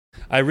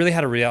I really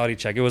had a reality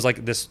check. It was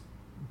like this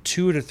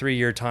 2 to 3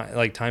 year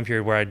time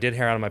period where I did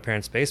hair out of my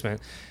parents'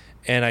 basement.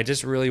 And I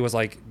just really was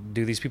like,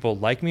 do these people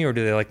like me, or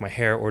do they like my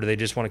hair, or do they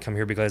just want to come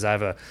here because I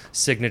have a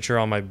signature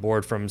on my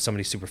board from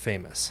somebody super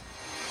famous?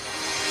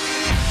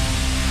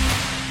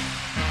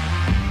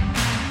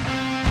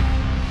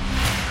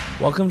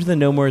 Welcome to the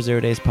No More 0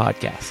 Days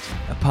podcast,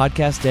 a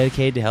podcast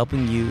dedicated to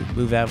helping you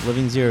move out of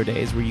living 0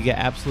 days where you get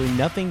absolutely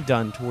nothing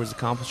done towards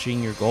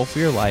accomplishing your goal for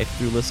your life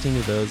through listening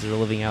to those that are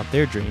living out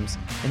their dreams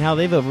and how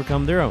they've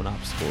overcome their own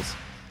obstacles.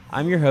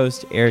 I'm your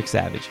host, Eric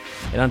Savage,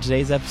 and on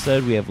today's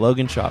episode we have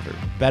Logan Shawver,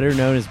 better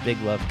known as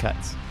Big Love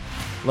Cuts.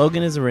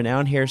 Logan is a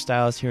renowned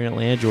hairstylist here in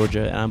Atlanta,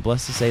 Georgia, and I'm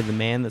blessed to say the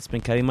man that's been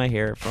cutting my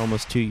hair for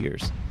almost 2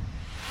 years.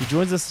 He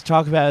joins us to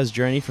talk about his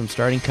journey from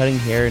starting cutting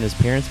hair in his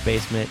parents'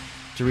 basement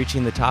to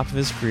reaching the top of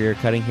his career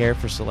cutting hair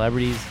for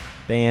celebrities,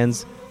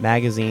 bands,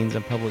 magazines,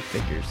 and public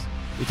figures.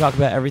 We talk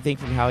about everything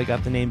from how he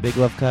got the name Big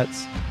Love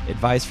Cuts,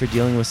 advice for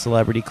dealing with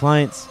celebrity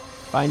clients,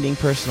 finding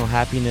personal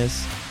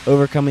happiness,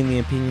 overcoming the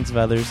opinions of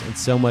others, and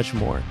so much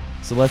more.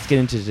 So let's get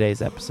into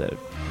today's episode.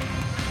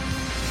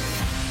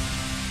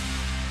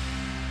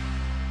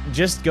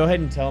 Just go ahead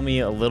and tell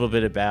me a little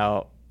bit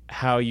about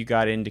how you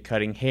got into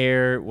cutting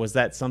hair. Was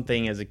that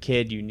something as a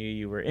kid you knew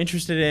you were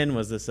interested in?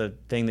 Was this a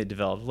thing that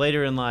developed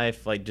later in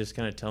life? Like, just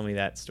kind of tell me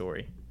that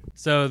story.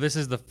 So this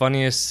is the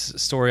funniest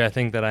story I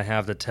think that I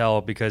have to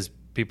tell because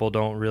people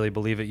don't really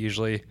believe it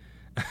usually.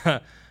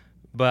 But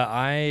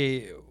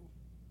I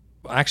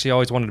actually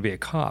always wanted to be a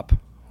cop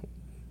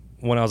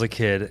when I was a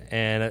kid,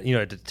 and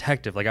a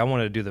detective. Like, I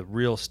wanted to do the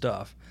real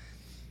stuff.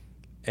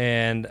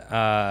 And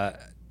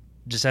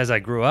just as I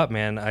grew up,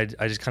 man, I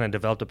just kind of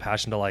developed a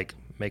passion to like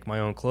make my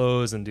own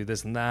clothes and do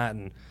this and that.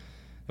 And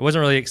it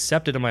wasn't really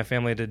accepted in my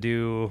family to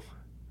do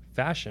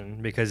fashion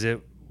because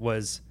it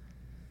was,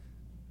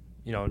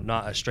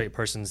 not a straight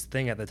person's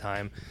thing at the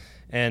time.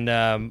 And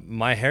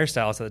my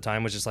hairstylist at the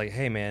time was just like,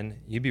 hey man,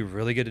 you'd be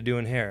really good at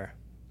doing hair.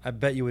 I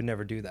bet you would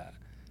never do that.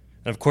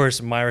 And of course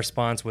my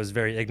response was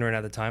very ignorant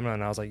at the time.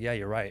 And I was like, yeah,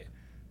 you're right.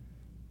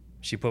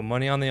 She put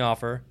money on the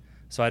offer.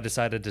 So I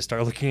decided to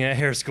start looking at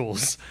hair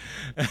schools.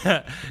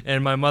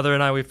 And my mother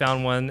and I, we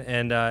found one,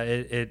 and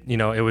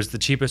it was the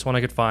cheapest one I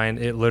could find.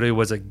 It literally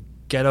was a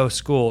ghetto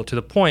school to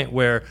the point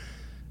where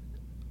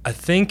I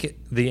think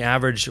the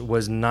average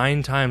was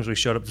 9 times we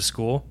showed up to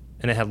school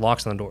and it had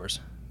locks on the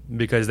doors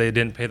because they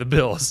didn't pay the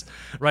bills,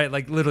 right?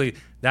 Like literally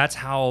that's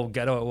how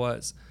ghetto it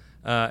was.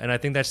 And I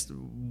think that's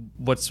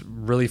what's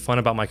really fun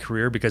about my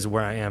career because of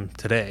where I am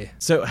today.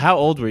 So how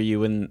old were you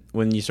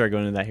when you started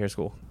going to that hair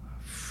school?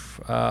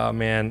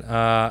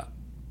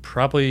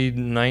 Probably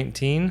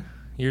 19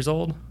 years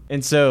old.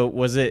 And so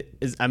has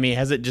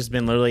it just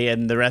been literally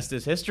and the rest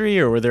is history,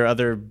 or were there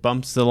other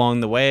bumps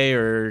along the way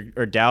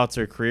or doubts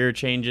or career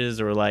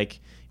changes, or like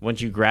once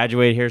you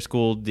graduated hair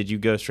school, did you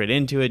go straight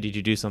into it? Did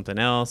you do something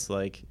else?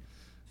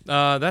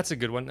 That's a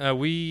good one.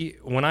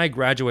 When I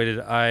graduated,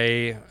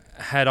 I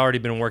had already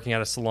been working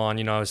at a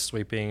salon, I was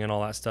sweeping and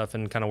all that stuff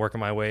and kind of working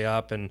my way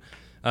up. And,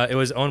 it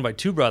was owned by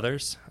 2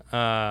 brothers,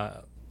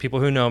 people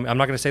who know me. I'm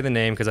not going to say the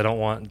name because I don't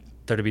want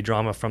there to be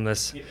drama from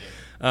this.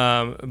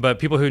 But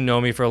people who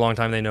know me for a long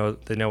time, they know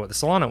what the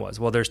salon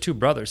was. Well, there's 2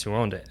 brothers who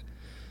owned it.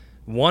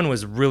 One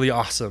was really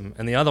awesome,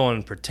 and the other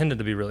one pretended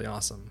to be really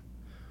awesome.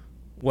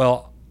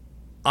 Well,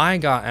 I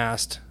got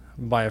asked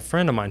by a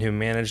friend of mine who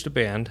managed a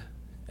band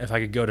if I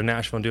could go to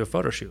Nashville and do a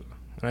photo shoot.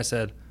 And I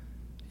said,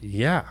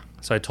 yeah.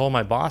 So I told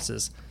my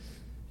bosses.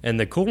 And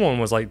the cool one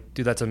was like,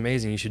 dude, that's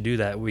amazing. You should do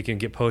that. We can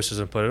get posters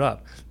and put it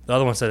up. The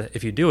other one said,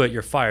 if you do it,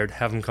 you're fired.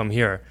 Have him come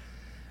here.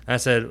 And I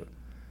said,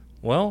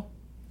 well,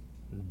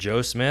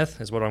 Joe Smith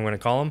is what I'm going to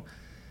call him.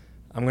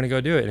 I'm going to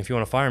go do it. And if you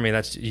want to fire me,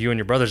 that's you and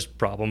your brother's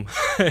problem.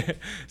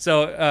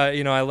 So,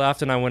 I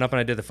left and I went up and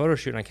I did the photo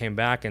shoot and I came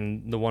back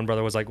and the one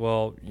brother was like,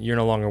 well, you're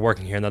no longer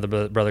working here. And the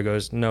other brother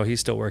goes, no, he's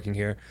still working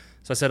here.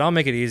 So I said, I'll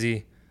make it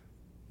easy.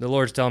 The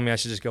Lord's telling me I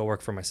should just go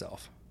work for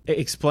myself.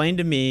 Explain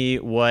to me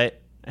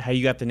how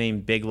you got the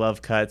name Big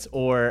Love Cuts,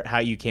 or how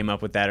you came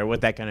up with that, or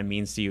what that kind of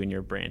means to you and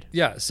your brand.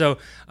 Yeah, so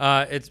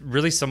it's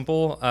really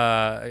simple.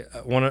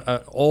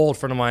 An old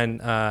friend of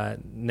mine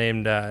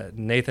named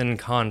Nathan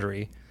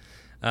Condry,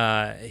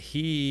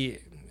 he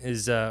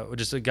is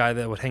just a guy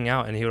that would hang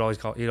out, and he'd always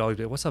be like,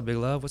 what's up, Big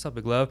Love? What's up,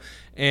 Big Love?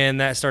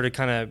 And that started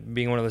kind of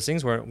being one of those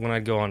things where when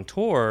I'd go on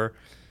tour,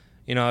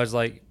 I was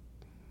like,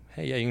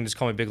 hey, yeah, you can just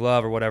call me Big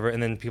Love or whatever.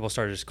 And then people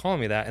started just calling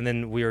me that. And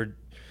then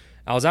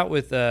I was out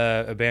with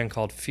a band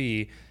called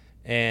Fee,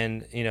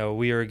 and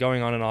we were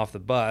going on and off the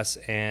bus,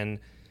 and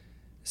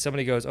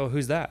somebody goes, oh,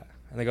 who's that?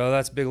 And they go, oh,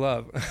 that's Big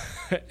Love.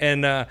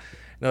 And they're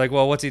like,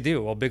 well, what's he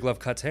do? Well, Big Love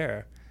cuts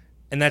hair.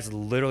 And that's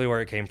literally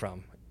where it came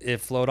from. It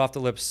flowed off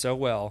the lips so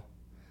well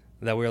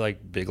that we were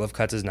like, Big Love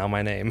Cuts is now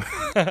my name.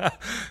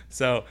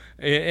 So,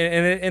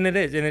 and it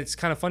is, and it's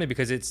kind of funny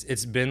because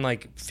it's been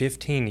like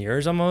 15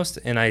 years almost,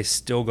 and I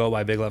still go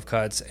by Big Love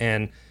Cuts.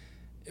 And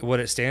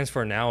what it stands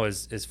for now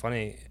is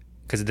funny,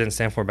 because it didn't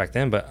stand for back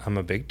then, but I'm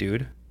a big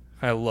dude.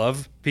 I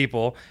love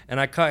people, and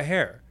I cut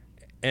hair.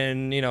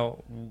 And,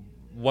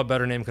 what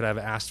better name could I have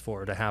asked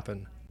for to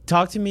happen?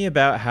 Talk to me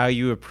about how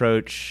you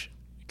approach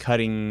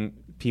cutting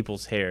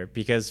people's hair,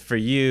 because for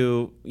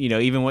you,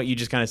 even what you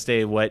just kind of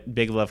stated, what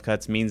Big Love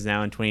Cuts means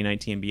now in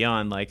 2019 and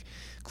beyond, like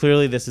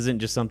clearly this isn't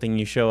just something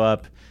you show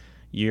up,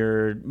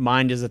 your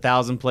mind is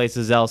 1,000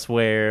 places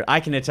elsewhere.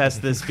 I can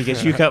attest this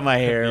because you cut my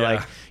hair. Yeah.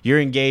 Like,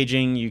 you're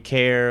engaging, you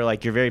care,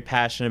 like you're very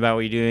passionate about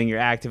what you're doing, you're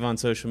active on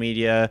social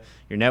media,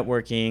 you're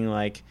networking.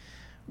 Like,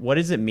 what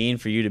does it mean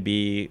for you to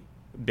be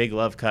Big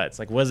Love Cuts?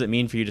 Like, what does it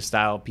mean for you to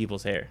style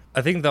people's hair?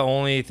 I think the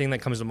only thing that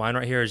comes to mind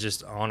right here is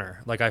just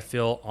honor. Like, I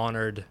feel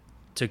honored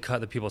to cut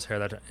the people's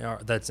hair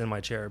that's in my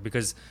chair,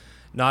 because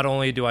not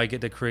only do I get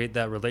to create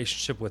that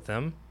relationship with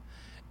them,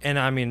 and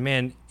I mean,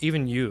 man,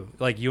 even you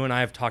and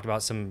I have talked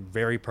about some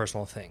very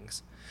personal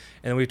things,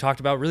 and we've talked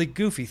about really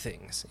goofy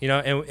things,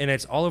 and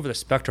it's all over the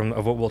spectrum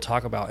of what we'll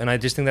talk about. And I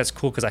just think that's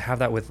cool because I have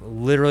that with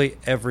literally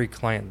every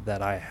client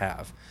that I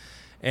have.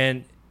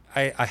 And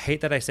I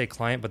hate that I say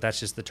client, but that's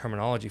just the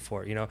terminology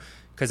for it,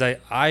 because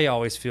I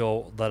always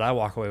feel that I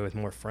walk away with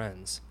more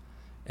friends,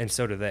 and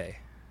so do they.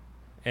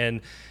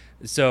 And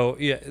so,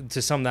 yeah,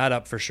 to sum that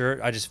up, for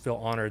sure, I just feel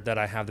honored that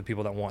I have the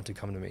people that want to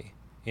come to me,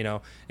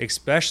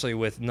 especially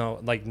with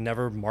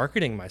never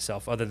marketing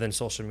myself other than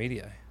social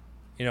media,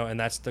 and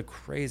that's the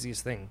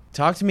craziest thing.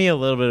 Talk to me a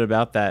little bit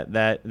about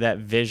that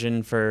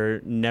vision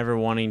for never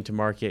wanting to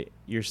market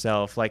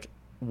yourself. Like,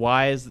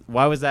 why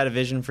was that a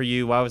vision for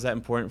you? Why was that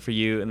important for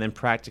you? And then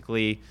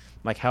practically,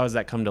 like, how has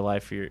that come to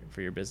life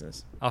for your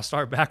business? I'll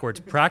start backwards.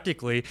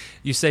 Practically,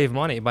 you save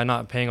money by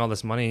not paying all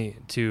this money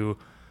to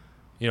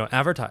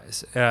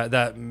advertise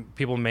that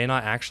people may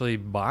not actually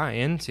buy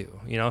into,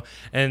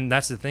 and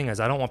that's the thing, is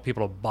I don't want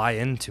people to buy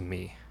into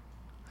me.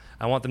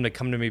 I want them to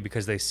come to me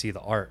because they see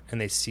the art and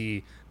they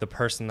see the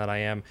person that I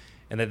am,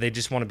 and that they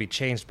just want to be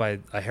changed by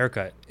a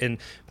haircut. And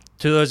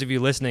to those of you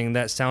listening,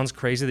 that sounds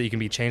crazy that you can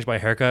be changed by a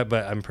haircut,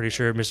 but I'm pretty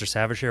sure Mr.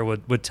 Savage here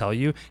would tell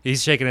you.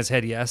 He's shaking his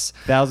head yes.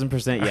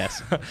 1,000%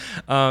 yes.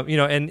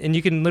 And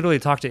you can literally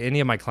talk to any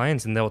of my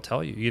clients and they'll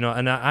tell you,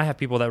 and I have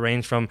people that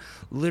range from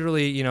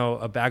literally,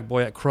 a bag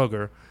boy at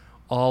Kroger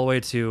all the way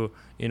to,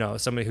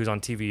 somebody who's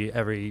on TV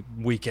every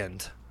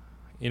weekend,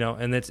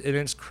 and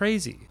it's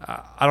crazy.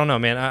 I don't know,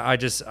 man. I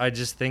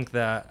just think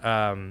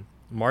that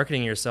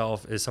marketing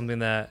yourself is something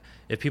that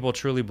if people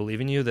truly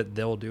believe in you, that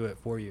they'll do it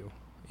for you.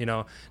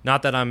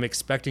 Not that I'm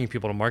expecting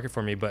people to market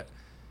for me, but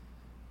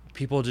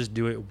people just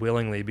do it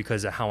willingly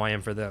because of how I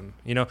am for them.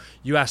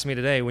 You asked me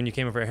today when you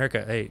came in for a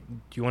haircut, hey, do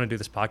you want to do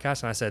this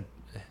podcast? And I said,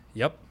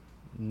 yep,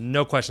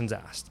 no questions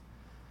asked,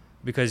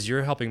 because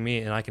you're helping me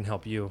and I can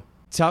help you.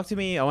 Talk to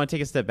me. I want to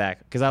take a step back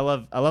because I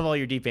love all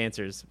your deep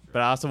answers,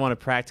 but I also want to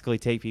practically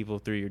take people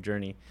through your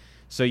journey.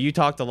 So you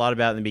talked a lot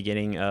about in the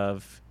beginning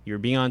of you're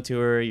being on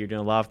tour, you're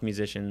doing a lot with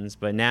musicians,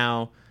 but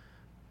now,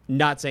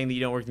 not saying that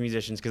you don't work with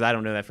musicians because I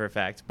don't know that for a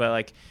fact, but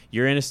like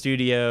you're in a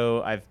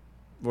studio.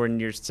 We're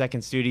in your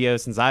second studio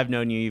since I've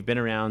known you. You've been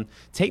around.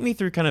 Take me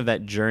through kind of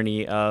that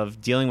journey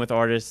of dealing with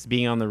artists,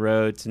 being on the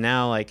road, to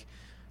now like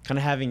kind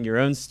of having your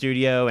own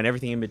studio and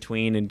everything in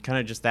between, and kind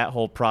of just that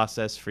whole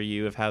process for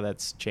you of how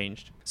that's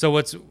changed. So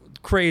what's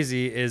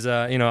crazy is,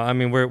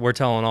 we're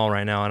telling all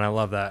right now, and I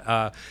love that.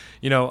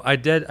 I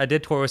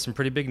did tour with some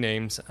pretty big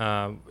names,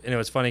 and it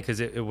was funny because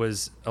it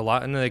was a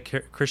lot in the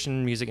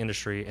Christian music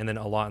industry and then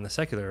a lot in the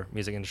secular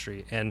music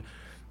industry. And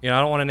I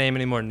don't want to name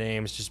any more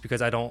names just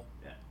because I don't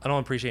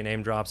appreciate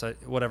name drops.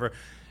 Whatever.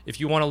 If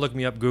you want to look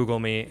me up, Google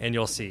me, and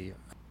you'll see.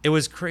 It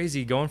was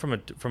crazy going from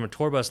a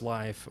tour bus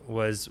life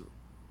was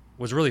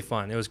really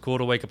fun. It was cool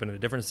to wake up in a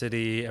different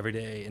city every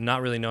day and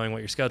not really knowing what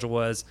your schedule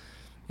was.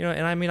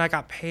 And I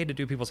got paid to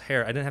do people's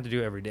hair. I didn't have to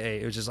do it every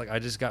day. It was just like I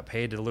just got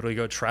paid to literally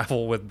go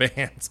travel with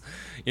bands,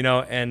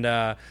 and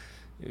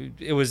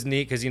it was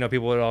neat because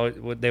people would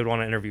want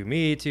to interview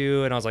me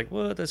too, and I was like,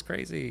 "What? That's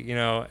crazy,"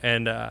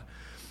 And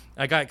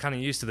I got kind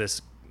of used to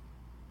this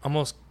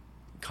almost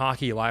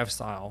cocky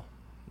lifestyle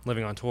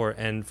living on tour.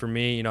 And for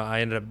me, I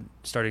ended up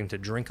starting to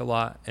drink a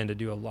lot and to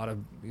do a lot of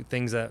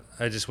things that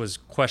I just was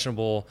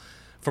questionable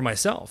for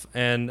myself.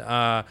 And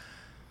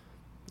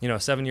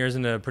 7 years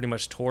into pretty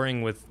much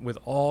touring with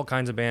all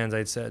kinds of bands,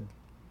 I'd said,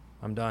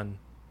 I'm done.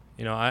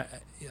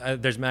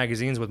 There's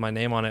magazines with my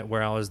name on it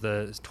where I was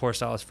the tour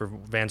stylist for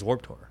Vans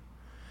Warped Tour.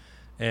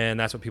 And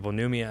that's what people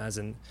knew me as.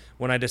 And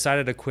when I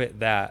decided to quit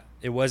that,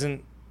 it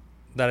wasn't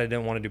that I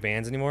didn't want to do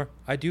bands anymore.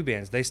 I do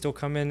bands. They still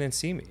come in and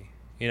see me.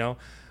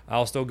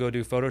 I'll still go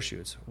do photo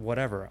shoots,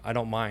 whatever. I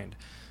don't mind.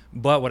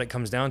 But what it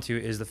comes down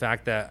to is the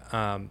fact that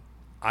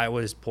I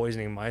was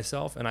poisoning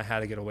myself and I had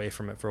to get away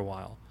from it for a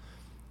while.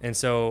 And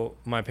so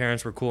my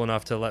parents were cool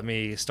enough to let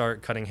me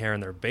start cutting hair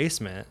in their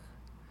basement,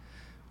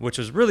 which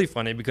was really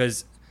funny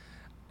because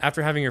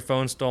after having your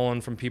phone stolen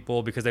from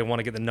people because they want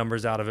to get the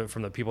numbers out of it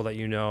from the people that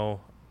you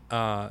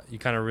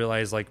kind of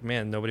realize, like,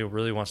 man, nobody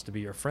really wants to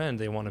be your friend.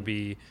 They want to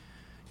be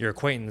your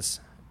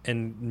acquaintance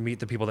and meet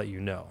the people that you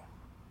know.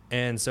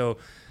 And so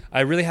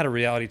I really had a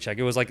reality check.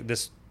 It was like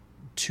this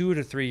 2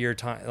 to 3 year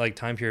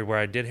time period where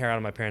I did hair out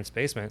of my parents'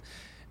 basement.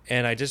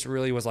 And I just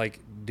really was like,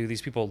 do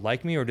these people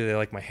like me, or do they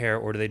like my hair,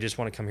 or do they just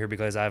want to come here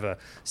because I have a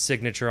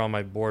signature on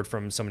my board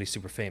from somebody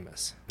super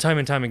famous? Time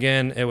and time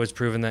again, it was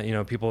proven that,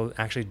 people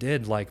actually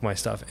did like my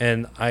stuff.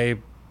 And I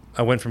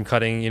went from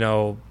cutting,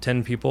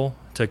 10 people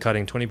to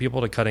cutting 20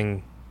 people to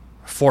cutting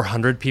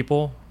 400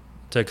 people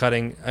to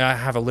cutting, I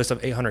have a list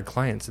of 800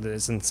 clients.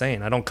 It's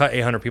insane. I don't cut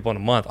 800 people in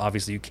a month.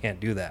 Obviously, you can't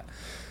do that.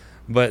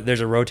 But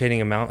there's a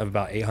rotating amount of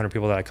about 800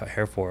 people that I cut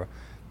hair for,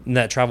 and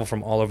that travel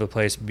from all over the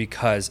place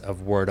because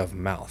of word of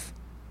mouth.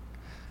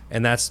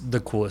 And that's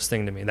the coolest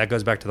thing to me. That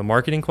goes back to the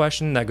marketing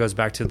question. That goes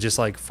back to just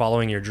like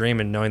following your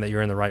dream and knowing that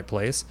you're in the right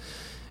place.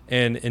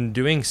 And in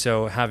doing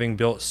so, having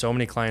built so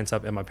many clients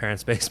up in my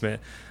parents'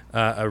 basement,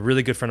 a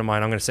really good friend of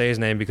mine, I'm going to say his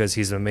name because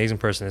he's an amazing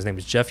person. His name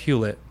is Jeff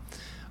Hewlett.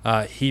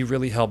 He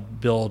really helped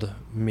build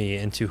me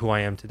into who I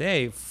am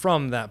today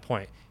from that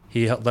point.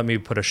 He let me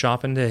put a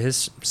shop into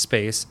his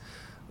space.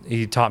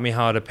 He taught me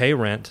how to pay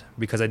rent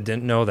because I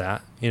didn't know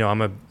that.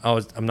 I'm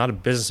not a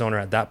business owner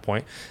at that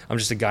point. I'm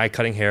just a guy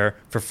cutting hair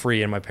for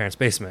free in my parents'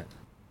 basement.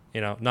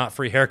 Not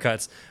free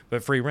haircuts,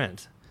 but free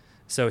rent.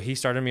 So he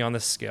started me on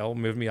this scale,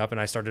 moved me up,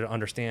 and I started to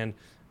understand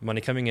money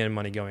coming in,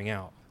 money going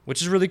out,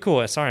 which is really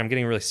cool. Sorry, I'm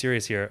getting really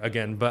serious here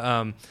again,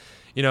 but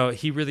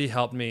he really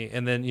helped me.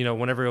 And then,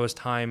 whenever it was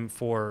time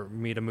for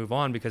me to move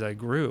on because I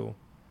grew,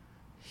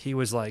 he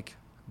was like,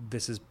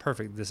 this is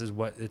perfect. This is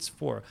what it's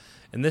for.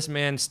 And this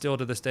man still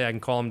to this day, I can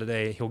call him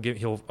today.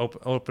 He'll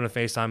open a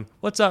FaceTime.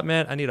 What's up,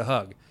 man? I need a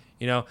hug.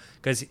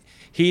 Because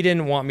he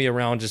didn't want me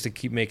around just to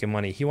keep making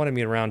money. He wanted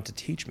me around to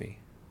teach me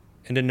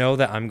and to know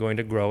that I'm going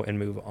to grow and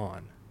move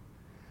on.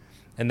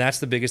 And that's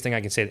the biggest thing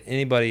I can say to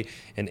anybody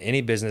in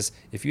any business.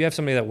 If you have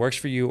somebody that works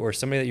for you or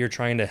somebody that you're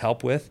trying to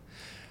help with,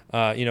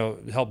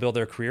 help build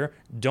their career,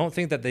 don't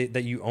think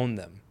that you own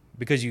them,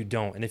 because you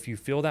don't. And if you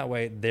feel that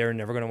way, they're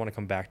never going to want to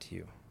come back to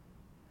you.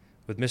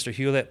 With Mr.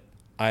 Hewlett,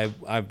 I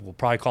will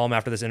probably call him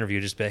after this interview,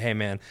 just be, hey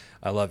man,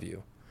 I love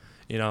you,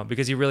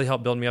 because he really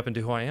helped build me up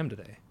into who I am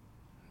today.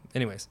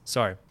 Anyways,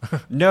 sorry.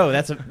 No,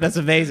 that's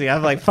amazing. I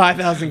have like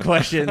 5,000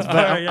 questions, but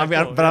I'm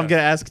going to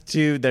ask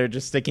two. They're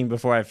just sticking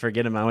before I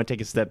forget them. I want to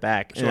take a step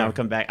back and I'll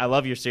come back. I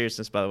love your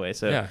seriousness, by the way.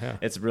 So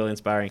it's really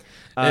inspiring.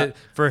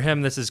 For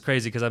him, this is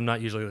crazy because I'm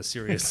not usually this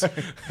serious.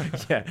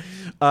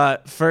 Yeah.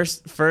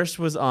 First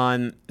was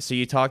on. So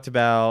you talked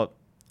about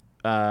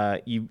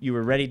you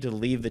were ready to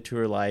leave the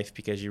tour life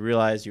because you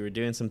realized you were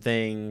doing some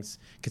things,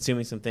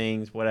 consuming some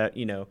things.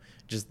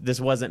 Just this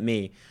wasn't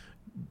me.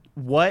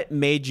 What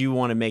made you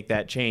want to make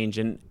that change?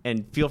 And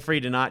feel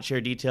free to not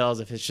share details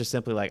if it's just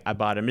simply like I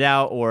bottomed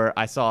out or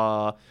I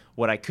saw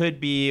what I could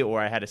be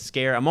or I had a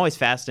scare. I'm always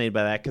fascinated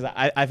by that because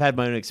I've had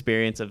my own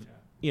experience of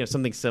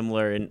something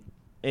similar. And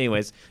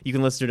anyways, you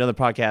can listen to another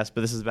podcast,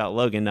 but this is about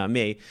Logan, not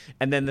me.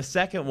 And then the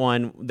second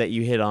one that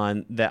you hit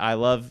on that I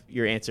love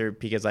your answer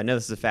because I know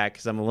this is a fact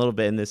because I'm a little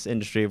bit in this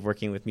industry of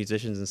working with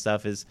musicians and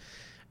stuff is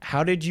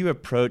how did you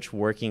approach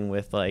working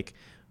with like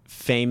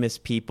famous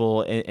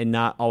people and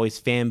not always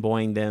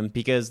fanboying them?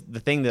 Because the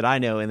thing that I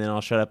know, and then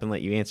I'll shut up and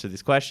let you answer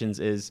these questions,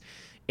 is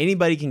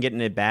anybody can get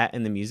an at-bat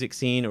in the music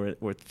scene or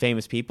with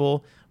famous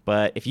people,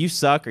 but if you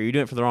suck or you're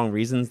doing it for the wrong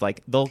reasons,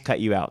 like they'll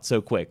cut you out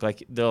so quick.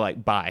 Like they're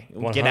like, bye,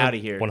 get out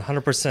of here.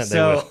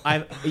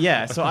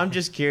 100% so I'm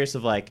just curious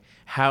of like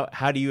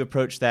how do you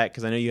approach that?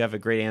 Because I know you have a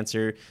great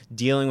answer.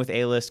 Dealing with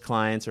A-list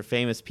clients or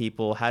famous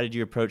people, how did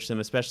you approach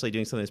them, especially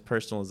doing something as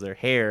personal as their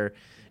hair?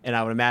 And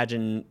I would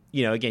imagine,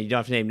 again, you don't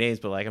have to name names,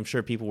 but like I'm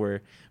sure people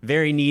were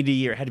very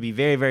needy or had to be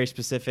very, very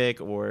specific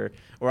or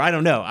I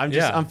don't know.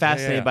 I'm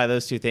fascinated by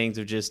those two things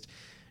of just,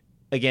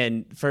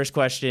 again, first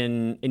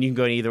question, and you can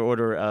go in either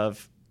order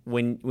of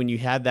when you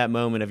had that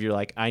moment of you're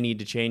like, I need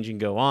to change and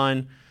go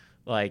on,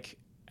 like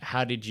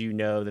how did you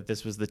know that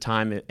this was the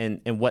time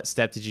and what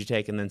step did you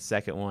take? And then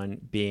second one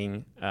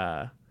being,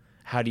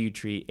 how do you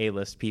treat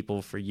A-list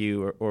people for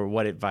you or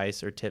what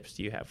advice or tips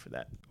do you have for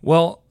that?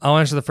 Well, I'll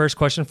answer the first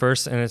question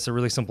first, and it's a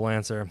really simple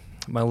answer.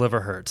 My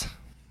liver hurts.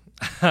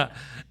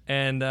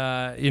 And,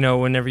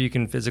 whenever you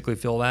can physically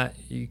feel that,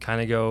 you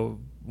kind of go,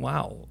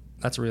 wow,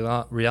 that's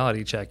a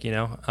reality check,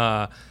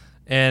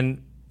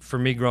 And for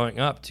me growing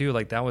up, too,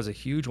 like that was a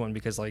huge one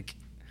because, like,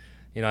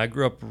 I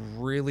grew up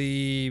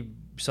really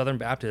Southern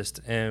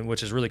Baptist, and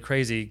which is really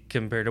crazy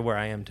compared to where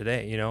I am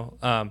today,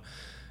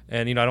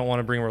 And, I don't want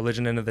to bring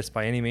religion into this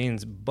by any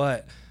means,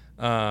 but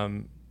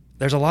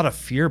there's a lot of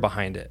fear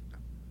behind it.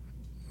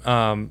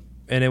 And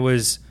it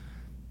was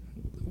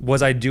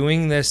I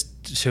doing this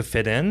to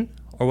fit in,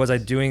 or was I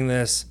doing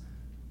this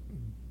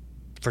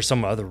for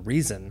some other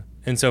reason?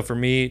 And so for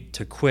me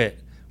to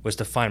quit was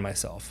to find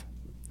myself.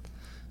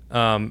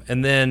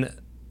 And then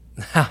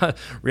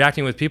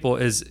reacting with people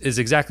is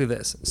exactly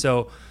this.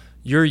 So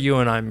you're you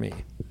and I'm me.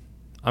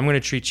 I'm going to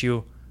treat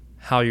you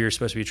how you're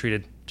supposed to be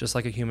treated, just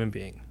like a human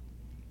being.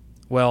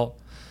 Well,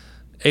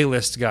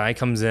 A-list guy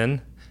comes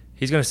in.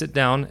 He's going to sit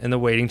down in the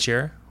waiting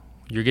chair.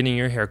 You're getting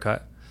your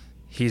haircut.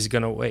 He's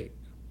going to wait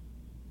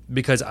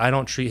because I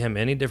don't treat him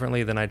any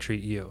differently than I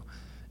treat you.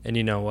 And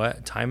you know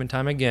what? Time and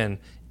time again,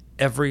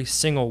 every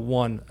single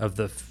one of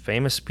the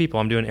famous people.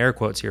 I'm doing air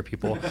quotes here,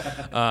 people,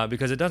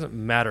 because it doesn't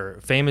matter.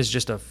 Fame is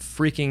just a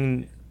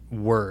freaking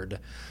word.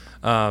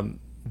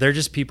 They're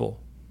just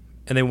people,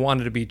 and they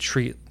wanted to be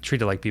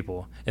treated like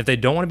people. If they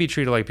don't want to be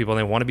treated like people and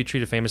they want to be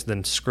treated famous,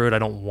 then screw it. I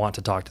don't want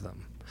to talk to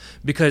them,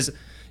 because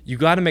you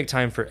got to make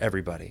time for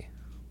everybody.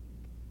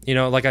 You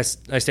know, like I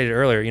stated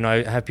earlier, you know,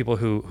 I have people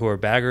who are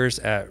baggers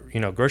at, you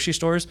know, grocery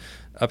stores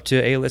up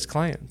to A-list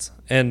clients.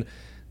 And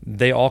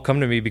they all come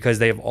to me because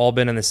they've all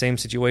been in the same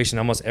situation.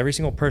 Almost every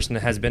single person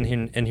that has been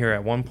in here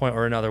at one point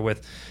or another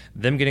with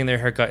them getting their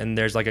haircut, and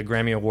there's like a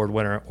Grammy Award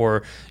winner,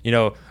 or, you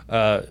know,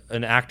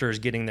 an actor is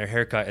getting their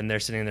haircut and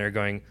they're sitting there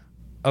going,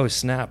 oh,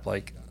 snap,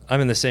 like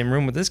I'm in the same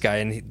room with this guy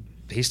and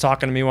he's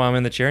talking to me while I'm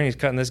in the chair and he's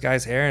cutting this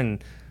guy's hair,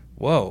 and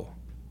whoa.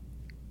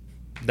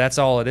 That's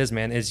all it is,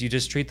 man, is you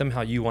just treat them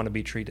how you want to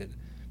be treated,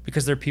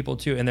 because they're people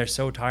too. And they're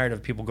so tired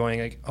of people going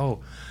like,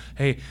 oh,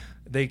 hey,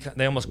 they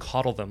almost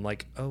coddle them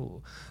like,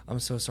 oh, I'm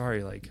so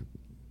sorry. Like,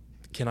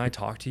 can I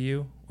talk to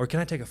you? Or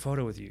can I take a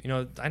photo with you? You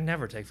know, I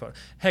never take photos.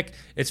 Heck,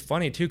 it's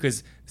funny too,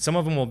 because some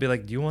of them will be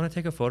like, do you want to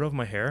take a photo of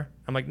my hair?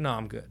 I'm like, no,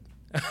 I'm good.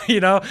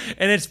 You know?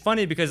 And it's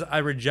funny because I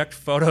reject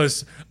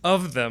photos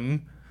of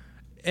them,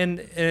 and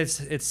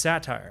it's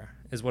satire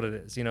is what it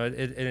is. You know,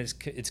 it's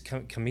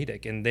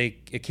comedic, and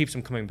it keeps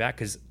them coming back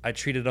because I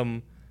treated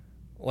them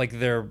like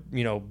their,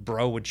 you know,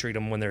 bro would treat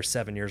them when they're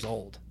 7 years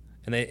old,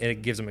 and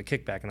it gives them a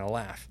kickback and a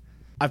laugh.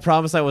 I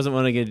promised I wasn't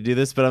going to do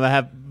this, but I'm gonna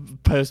have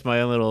post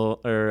my own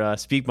little or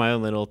speak my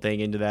own little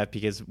thing into that,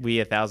 because we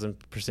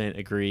 1,000%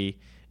 agree,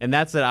 and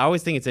that's that. I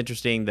always think it's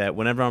interesting that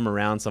whenever I'm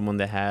around someone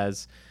that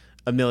has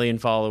 1 million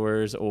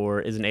followers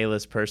or is an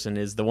A-list person,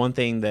 is the one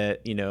thing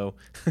that, you know,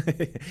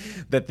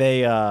 that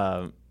they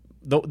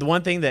the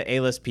one thing that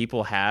A-list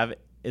people have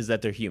is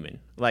that they're human.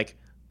 Like,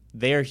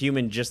 they are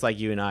human just like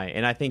you and I.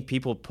 And I think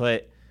people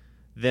put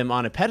them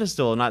on a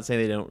pedestal, not saying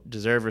they don't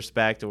deserve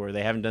respect or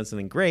they haven't done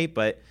something great,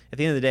 but at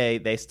the end of the day,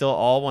 they still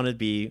all want to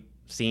be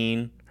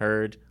seen,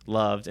 heard,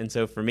 loved. And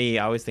so for me,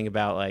 I always think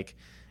about, like,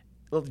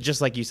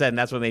 just like you said, and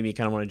that's what made me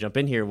kind of want to jump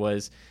in here,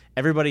 was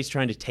everybody's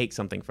trying to take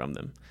something from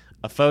them.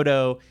 A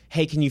photo,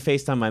 hey, can you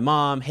FaceTime my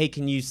mom? Hey,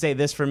 can you say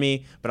this for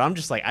me? But I'm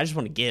just like, I just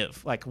want to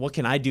give. Like, what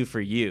can I do for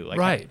you? Like,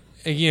 right.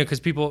 You know, because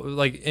people,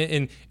 like,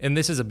 and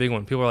this is a big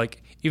one. People are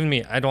like, even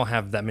me, I don't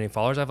have that many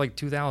followers. I have like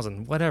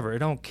 2,000, whatever. I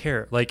don't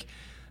care. Like,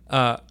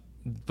 but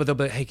they'll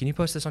be like, hey, can you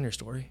post this on your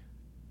story?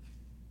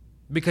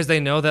 Because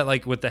they know that,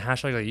 like, with the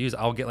hashtag I use,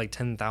 I'll get like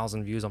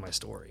 10,000 views on my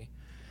story.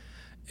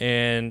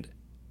 And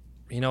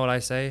you know what I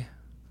say?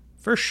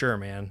 For sure,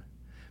 man.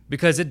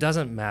 Because it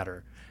doesn't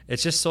matter.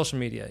 It's just social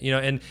media, you know.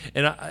 And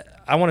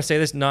I want to say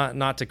this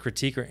not to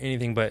critique or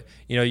anything, but,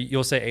 you know,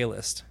 you'll say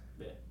A-list.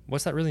 Yeah.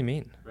 What's that really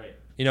mean? Right.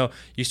 You know,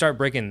 you start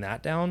breaking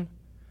that down,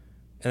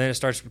 and then it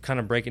starts kind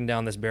of breaking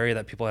down this barrier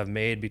that people have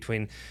made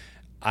between,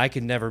 I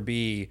could never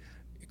be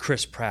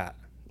Chris Pratt.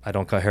 I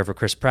don't cut hair for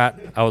Chris Pratt.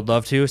 I would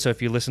love to. So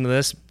if you listen to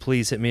this,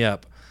 please hit me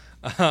up.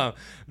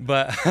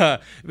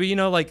 But you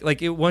know, like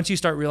once you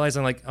start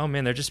realizing, like, oh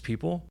man, they're just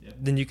people, yeah,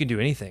 then you can do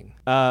anything.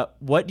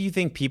 What do you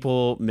think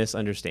people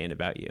misunderstand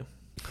about you?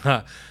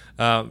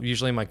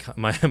 Usually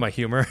my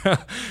humor,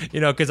 you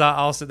know, because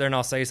I'll sit there and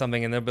I'll say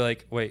something and they'll be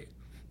like, wait,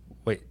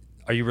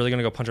 are you really going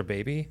to go punch a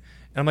baby?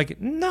 And I'm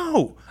like,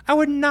 no, I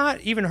would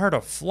not even hurt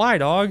a fly,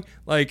 dog.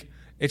 Like,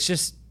 it's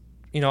just,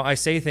 you know, I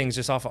say things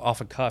just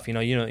off a cuff, you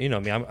know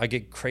me, I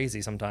get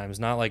crazy sometimes,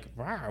 not like,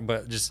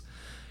 but just,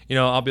 you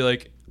know, I'll be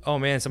like, oh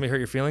man, somebody hurt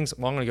your feelings?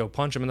 Well, I'm going to go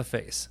punch him in the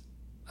face.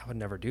 I would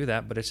never do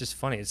that, but it's just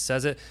funny. It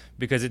says it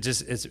because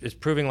it's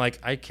proving like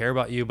I care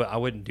about you, but I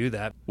wouldn't do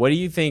that. What do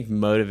you think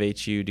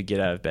motivates you to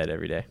get out of bed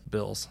every day?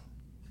 Bills.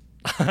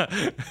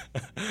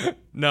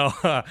 No,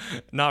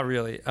 not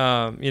really.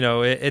 You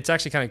know, it's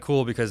actually kind of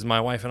cool because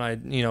my wife and I,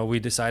 you know, we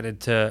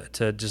decided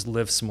to just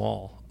live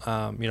small.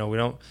 You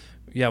know,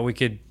 we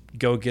could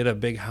go get a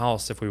big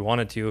house if we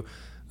wanted to.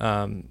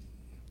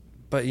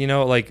 But, you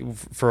know, like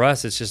for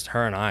us, it's just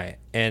her and I.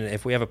 And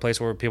if we have a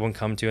place where people can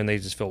come to and they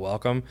just feel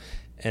welcome,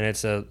 and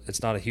it's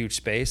not a huge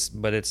space,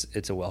 but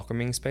it's a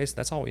welcoming space,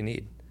 that's all we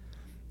need.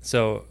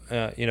 So,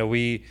 you know,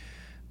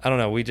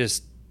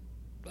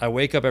 I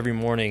wake up every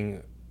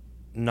morning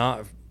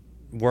not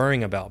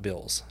worrying about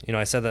bills. You know,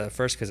 I said that at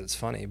first because it's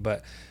funny,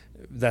 but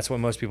that's what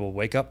most people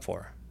wake up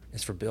for,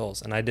 is for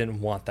bills. And I didn't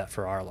want that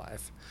for our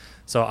life.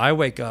 So I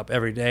wake up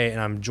every day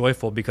and I'm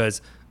joyful because,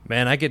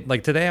 man, I get,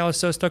 like today I was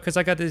so stoked because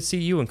I got to see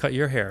you and cut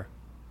your hair.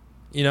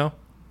 You know,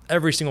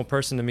 every single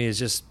person to me is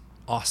just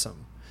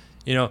awesome.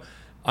 You know,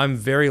 I'm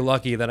very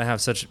lucky that I have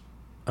such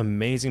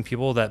amazing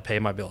people that pay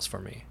my bills for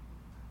me.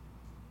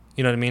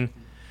 You know what I mean?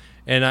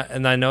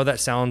 And I know that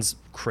sounds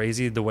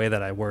crazy the way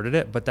that I worded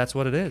it, but that's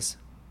what it is.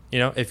 You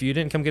know, if you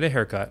didn't come get a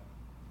haircut,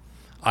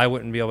 I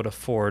wouldn't be able to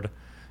afford,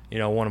 you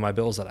know, one of my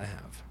bills that I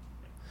have.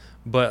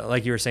 But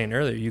like you were saying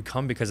earlier, you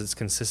come because it's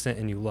consistent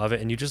and you love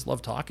it and you just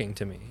love talking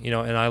to me, you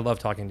know, and I love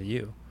talking to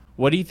you.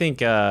 What do you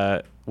think,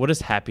 what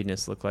does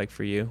happiness look like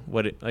for you?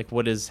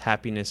 What is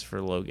happiness for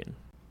Logan?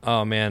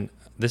 Oh man,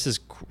 this is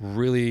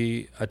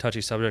really a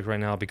touchy subject right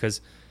now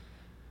because,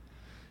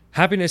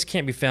 Happiness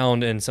can't be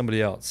found in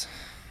somebody else.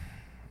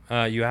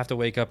 You have to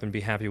wake up and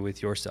be happy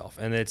with yourself.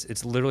 And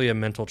it's literally a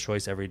mental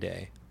choice every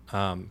day.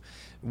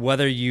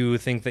 Whether you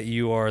think that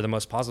you are the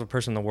most positive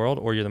person in the world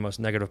or you're the most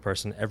negative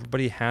person,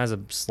 everybody has a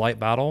slight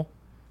battle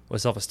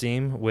with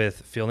self-esteem,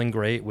 with feeling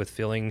great, with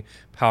feeling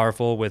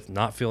powerful, with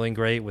not feeling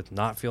great, with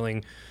not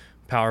feeling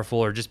powerful,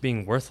 or just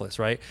being worthless,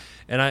 right?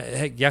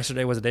 And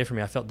yesterday was a day for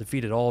me. I felt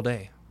defeated all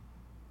day.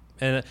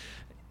 And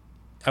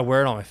I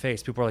wear it on my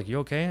face. People are like, "You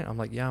okay?" I'm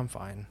like, "Yeah, I'm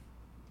fine."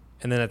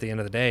 And then at the end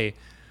of the day,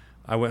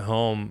 I went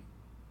home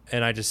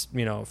and I just,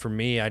 for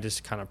me, I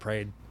just kind of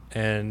prayed.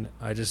 And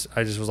I just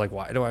was like,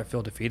 why do I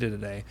feel defeated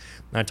today?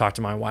 And I talked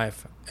to my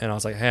wife and I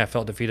was like, hey, I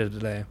felt defeated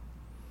today.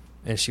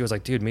 And she was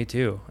like, dude, me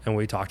too. And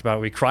we talked about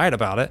it. We cried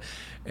about it.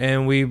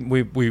 And we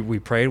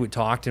prayed, we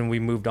talked, and we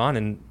moved on.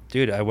 And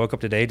dude, I woke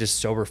up today just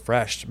so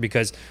refreshed,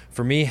 because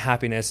for me,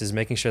 happiness is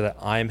making sure that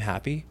I'm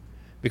happy,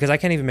 because I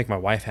can't even make my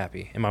wife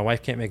happy and my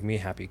wife can't make me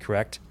happy.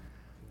 Correct?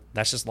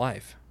 That's just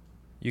life.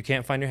 You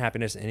can't find your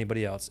happiness in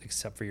anybody else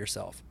except for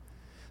yourself.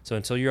 So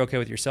until you're okay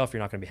with yourself,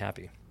 you're not going to be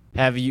happy.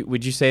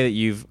 Would you say that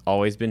you've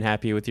always been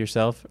happy with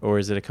yourself, or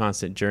is it a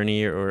constant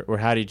journey, or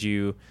how did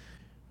you?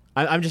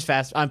 I'm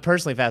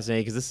personally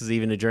fascinated, because this is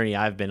even a journey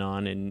I've been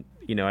on, and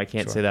I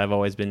can't say that I've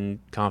always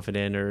been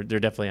confident, or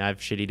I have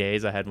shitty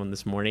days. I had one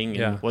this morning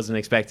and wasn't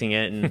expecting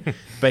it, and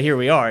but here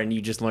we are, and you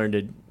just learn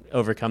to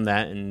overcome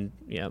that. And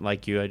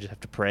like I just have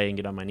to pray and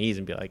get on my knees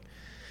and be like,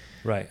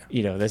 right,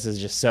 this is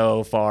just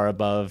so far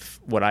above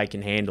what I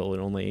can handle,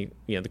 and only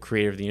the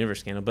creator of the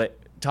universe can handle. But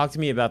talk to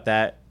me about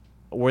that.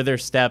 Were there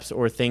steps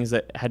or things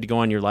that had to go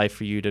on in your life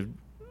for you to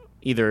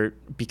either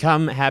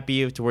become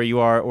happy to where you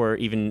are, or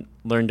even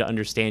learn to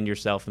understand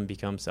yourself and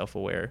become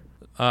self-aware?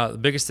 The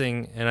biggest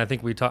thing, and I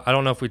think I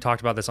don't know if we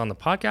talked about this on the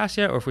podcast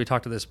yet, or if we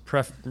talked to this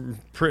pre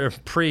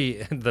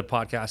the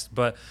podcast,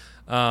 but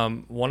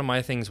one of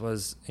my things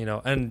was,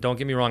 and don't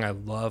get me wrong, I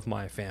love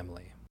my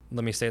family.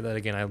 Let me say that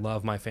again. I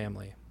love my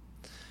family.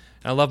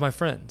 And I love my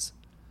friends.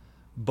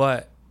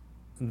 But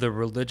the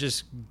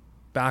religious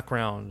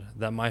background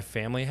that my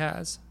family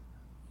has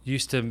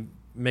used to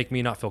make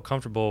me not feel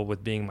comfortable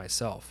with being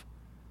myself.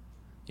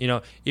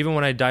 Even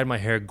when I dyed my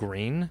hair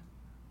green,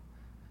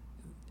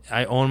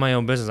 I own my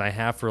own business. I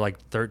have for like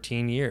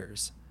 13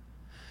 years.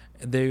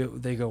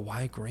 They go,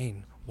 why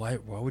green? Why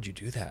would you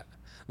do that?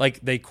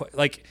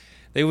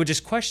 They would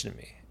just question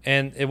me.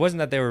 And it wasn't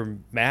that they were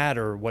mad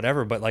or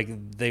whatever, but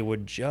they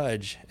would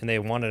judge, and they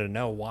wanted to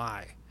know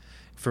why.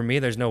 For me,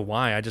 there's no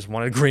why. I just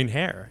wanted green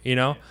hair,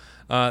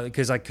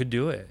 because I could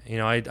do it.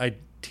 I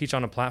teach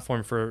on a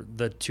platform for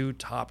the 2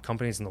 top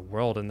companies in the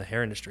world in the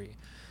hair industry,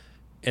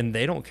 and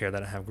they don't care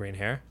that I have green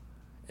hair,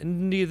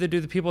 and neither do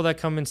the people that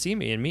come and see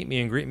me and meet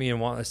me and greet me and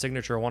want a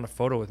signature or want a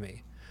photo with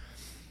me.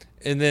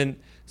 And then,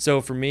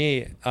 so for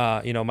me,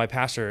 my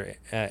pastor,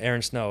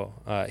 Aaron Snow,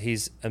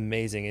 he's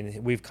amazing,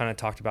 and we've kind of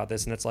talked about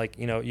this, and it's like,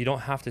 you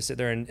don't have to sit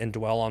there and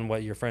dwell on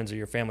what your friends or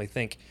your family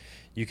think.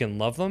 You can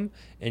love them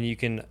and you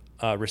can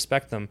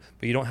respect them,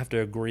 but you don't have to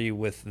agree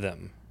with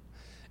them.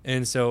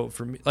 And so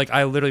for me,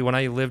 I literally, when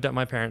I lived at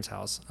my parents'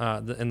 house,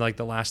 in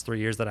the last 3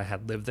 years that I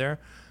had lived there,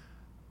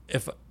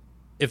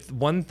 if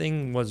one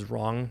thing was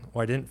wrong,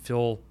 or I didn't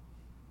feel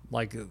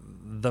like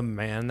the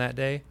man that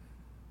day,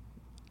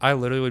 I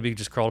literally would be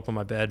just curled up on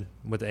my bed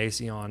with the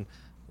AC on,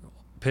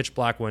 pitch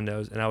black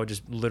windows, and I would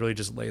just literally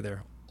just lay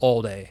there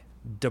all day,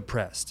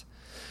 depressed.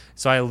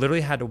 So I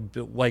literally had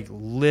to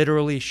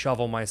literally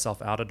shovel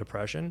myself out of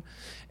depression,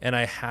 and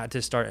I had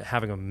to start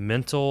having a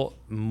mental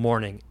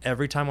morning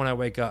every time when I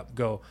wake up.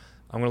 Go,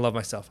 I'm gonna love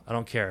myself. I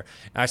don't care.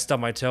 And I stub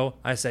my toe.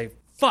 I say,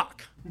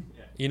 "Fuck,"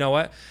 you know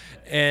what?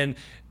 And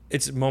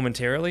it's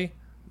momentarily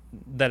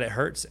that it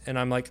hurts, and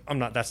I'm like,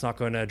 That's not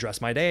going to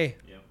address my day.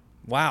 Yep.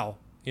 Wow.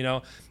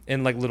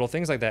 And little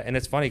things like that. And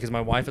it's funny because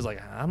my wife is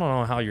like, I don't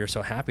know how you're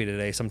so happy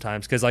today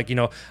sometimes. Cause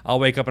I'll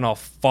wake up and I'll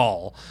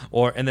fall,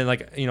 and then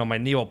my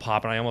knee will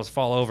pop and I almost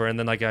fall over. And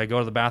then I go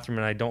to the bathroom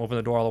and I don't open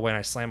the door all the way and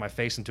I slam my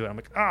face into it. I'm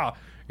like,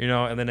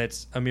 and then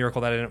it's a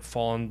miracle that I didn't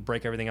fall and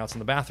break everything else in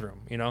the bathroom.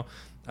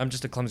 I'm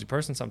just a clumsy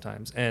person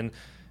sometimes. And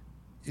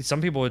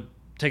some people would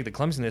take the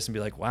clumsiness and be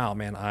like, wow,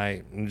 man,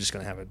 I'm just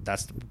going to have it.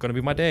 That's going to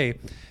be my day.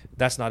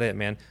 That's not it,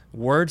 man.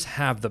 Words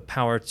have the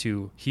power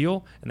to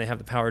heal, and they have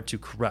the power to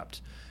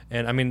corrupt.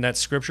 And I mean, that's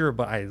scripture,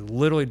 but I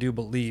literally do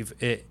believe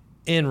it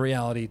in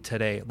reality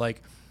today.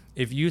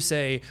 If you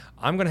say,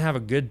 I'm going to have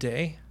a good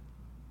day,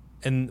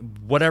 and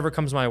whatever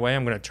comes my way,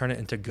 I'm going to turn it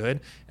into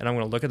good, and I'm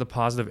going to look at the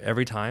positive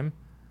every time,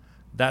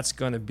 that's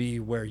going to be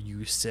where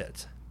you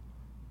sit.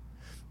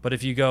 But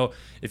if you're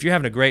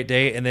having a great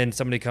day and then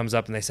somebody comes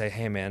up and they say,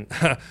 hey man,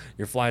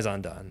 your fly's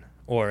undone,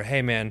 or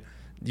hey man,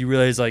 you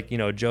realize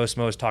Joe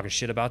Smo is talking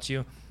shit about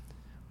you.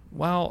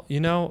 Well,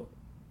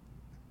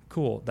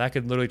 cool. That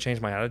could literally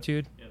change my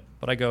attitude. Yep.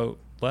 But I go,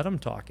 let them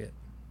talk it,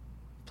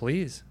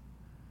 please.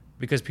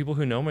 Because people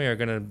who know me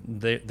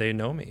they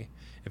know me.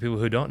 And people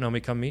who don't know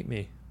me come meet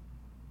me.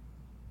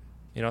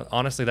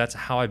 Honestly, that's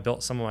how I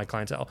built some of my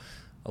clientele.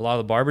 A lot of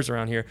the barbers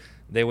around here,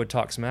 they would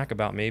talk smack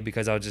about me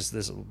because I was just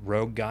this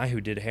rogue guy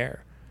who did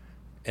hair.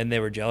 and they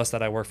were jealous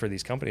that I worked for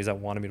these companies that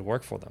wanted me to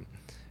work for them.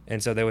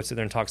 And so they would sit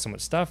there and talk so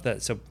much stuff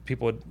that so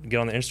people would get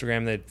on the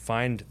Instagram, they'd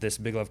find this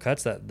Big Love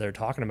Cuts that they're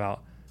talking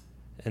about.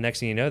 And next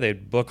thing you know,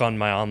 they'd book on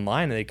my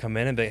online and they'd come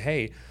in and be,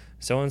 hey,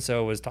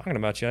 so-and-so was talking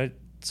about you. I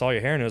saw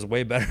your hair and it was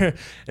way better. And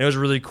it was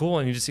really cool.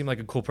 And you just seemed like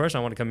a cool person.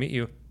 I want to come meet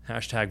you.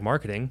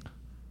 #marketing.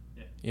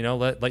 Yeah. You know,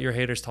 let your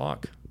haters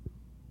talk.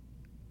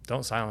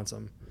 Don't silence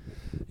them.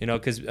 You know,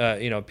 because,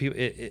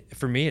 people,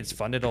 for me, it's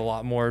funded a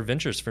lot more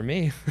ventures for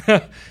me,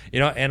 you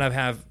know, and I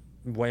have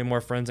way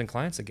more friends and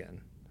clients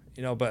again,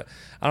 you know, but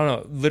I don't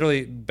know,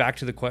 literally back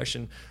to the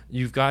question,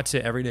 you've got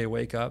to every day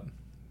wake up.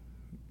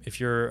 If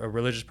you're a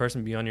religious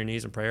person, be on your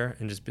knees in prayer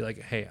and just be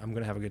like, hey, I'm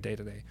going to have a good day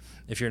today.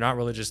 If you're not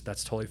religious,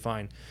 that's totally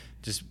fine.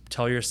 Just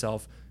tell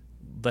yourself,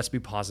 let's be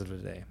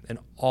positive today. And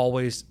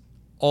always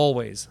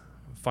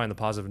find the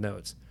positive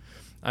notes.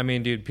 I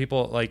mean, dude,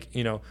 people like,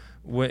 you know,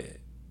 when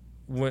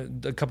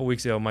a couple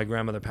weeks ago, my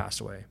grandmother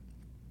passed away.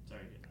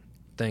 Sorry.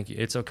 Thank you.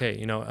 It's okay.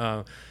 You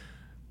know,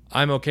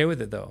 I'm okay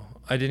with it though.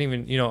 I didn't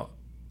even, you know,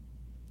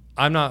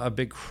 I'm not a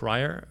big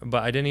crier,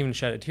 but I didn't even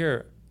shed a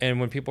tear. And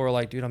when people were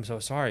like, dude, I'm so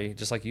sorry,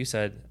 just like you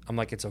said, I'm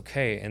like, it's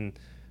okay. And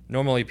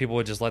normally people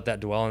would just let that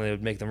dwell and it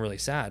would make them really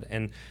sad.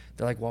 And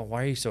they're like, well,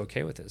 why are you so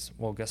okay with this?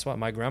 Well, guess what?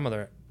 My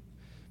grandmother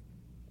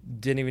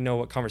didn't even know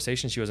what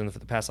conversation she was in for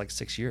the past like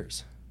 6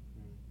 years.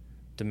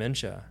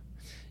 Dementia.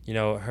 You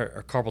know,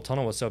 her carpal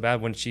tunnel was so bad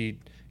when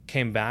she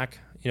came back,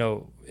 you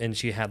know, and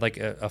she had like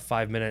a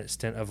 5-minute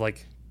stint of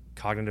like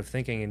cognitive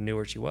thinking and knew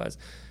where she was.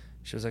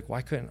 She was like,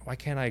 why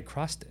can't I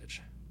cross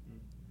stitch?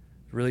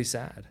 Really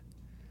sad.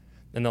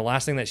 And the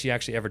last thing that she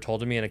actually ever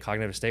told to me in a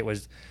cognitive state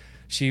was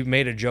she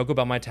made a joke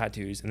about my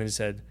tattoos and then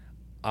said,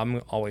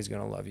 I'm always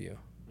going to love you.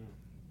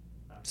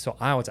 So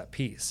I was at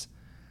peace.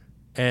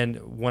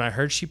 And when I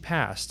heard she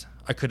passed,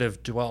 I could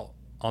have dwelt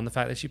on the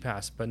fact that she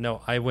passed. But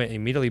no, I went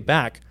immediately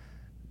back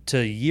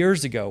to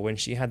years ago when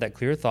she had that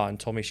clear thought and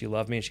told me she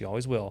loved me and she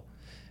always will.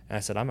 And I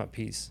said, I'm at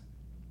peace.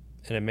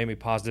 And it made me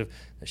positive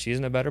that she's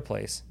in a better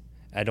place.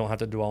 I don't have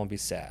to dwell and be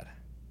sad.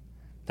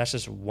 That's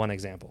just one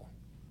example.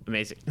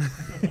 Amazing.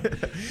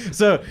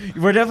 So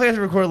we're definitely going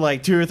to record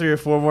like 2 or 3 or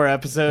 4 more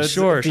episodes.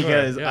 Sure,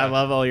 because yeah. I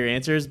love all your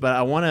answers. But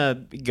I want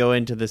to go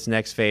into this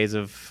next phase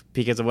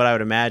because of what I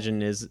would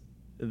imagine is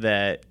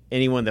that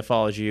anyone that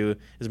follows you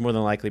is more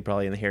than likely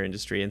probably in the hair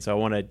industry. And so I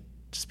want to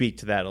speak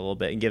to that a little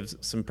bit and give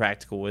some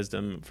practical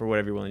wisdom for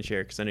whatever you're willing to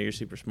share, because I know you're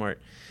super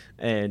smart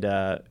and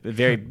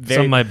very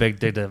some of my big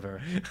data ever.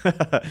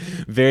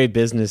 Very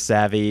business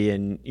savvy,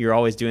 and you're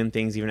always doing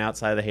things even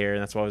outside of the hair,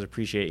 and that's why I always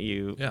appreciate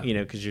you. Yeah. You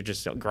know, because you're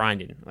just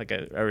grinding. Like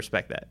I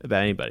respect that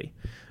about anybody.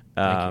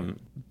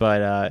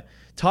 But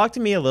talk to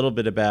me a little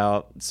bit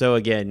about so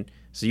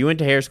you went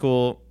to hair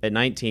school at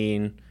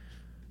 19.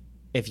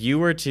 If you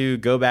were to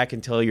go back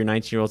and tell your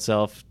 19-year-old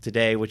self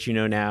today what you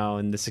know now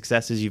and the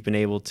successes you've been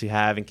able to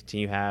have and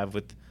continue to have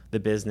with the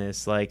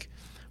business, like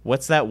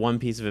what's that one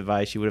piece of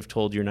advice you would have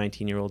told your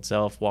 19-year-old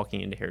self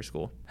walking into hair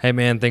school? Hey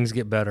man, things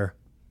get better.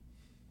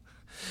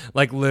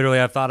 Like literally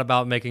I've thought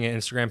about making an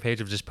Instagram page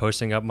of just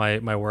posting up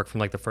my work from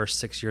like the first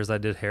 6 years I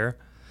did hair,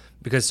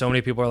 because so many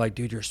people are like,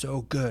 dude, you're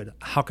so good.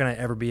 How can I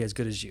ever be as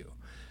good as you?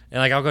 And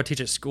like I'll go teach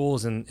at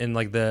schools and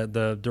like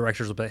the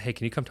directors will be like, hey,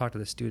 can you come talk to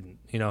this student?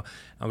 You know,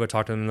 I'll go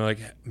talk to them and they're like,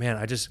 man,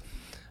 I just,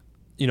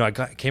 you know,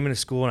 came into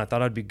school and I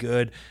thought I'd be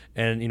good.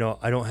 And, you know,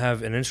 I don't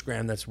have an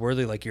Instagram that's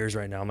worthy like yours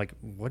right now. I'm like,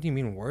 what do you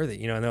mean worthy?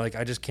 You know, and they're like,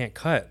 I just can't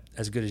cut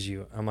as good as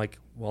you. I'm like,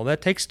 well,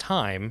 that takes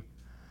time.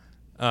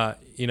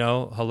 You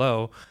know,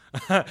 hello.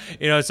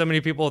 You know, so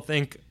many people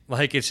think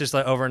like it's just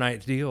like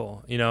overnight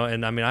deal, you know,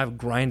 and I mean, I've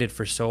grinded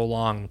for so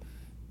long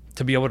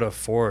to be able to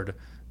afford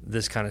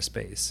this kind of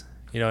space.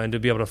 You know, and to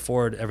be able to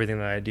afford everything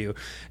that I do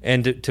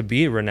and to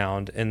be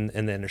renowned in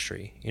the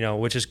industry, you know,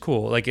 which is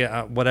cool. Like,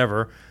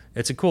 whatever,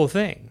 it's a cool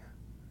thing.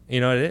 You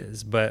know, it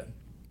is. But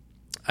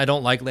I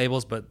don't like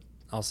labels, but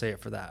I'll say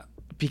it for that.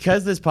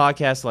 Because this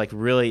podcast, like,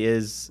 really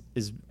is,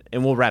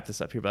 and we'll wrap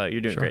this up here, but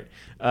you're doing Sure.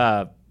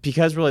 great.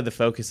 Because really the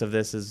focus of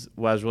this is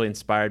what I was really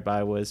inspired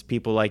by was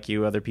people like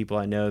you, other people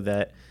I know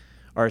that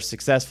are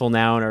successful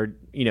now and are,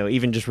 you know,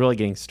 even just really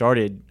getting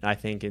started, I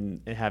think,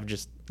 and have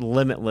just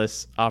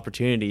limitless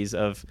opportunities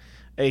of,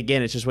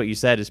 again, it's just what you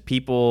said is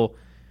people,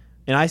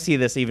 and I see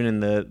this even in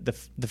the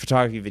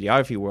photography,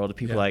 videography world of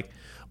people like,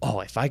 oh,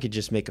 if I could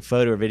just make a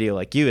photo or video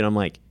like you. And I'm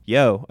like,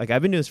 yo, like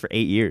I've been doing this for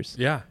 8 years.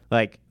 Yeah.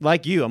 Like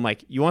you, I'm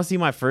like, you want to see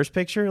my first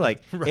picture?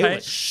 Like Right. It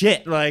was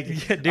shit.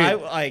 Like, Yeah,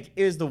 dude.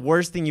 it was the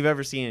worst thing you've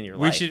ever seen in your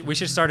life. We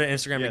should start an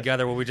Instagram Yes.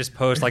 together where we just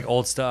post like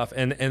old stuff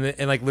and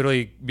like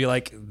literally be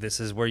like, this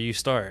is where you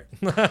start.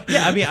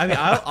 Yeah, I mean,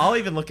 I'll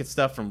even look at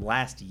stuff from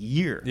last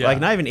year, Yeah.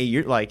 like not even 8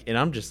 years, like, and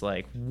I'm just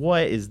like,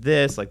 what is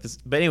this? Like this,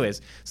 but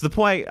anyways, so the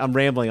point I'm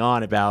rambling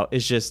on about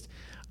is just,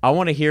 I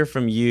want to hear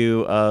from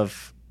you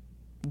of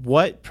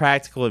what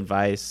practical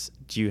advice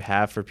do you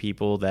have for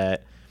people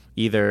that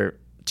either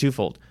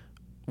twofold.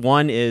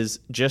 One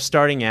is just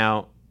starting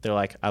out, they're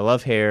like, I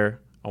love hair,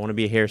 I want to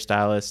be a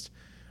hairstylist.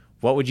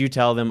 What would you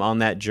tell them on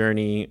that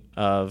journey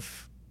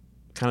of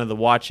kind of the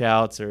watch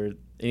outs or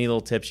any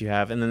little tips you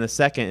have. And then the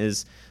second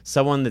is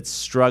someone that's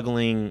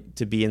struggling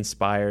to be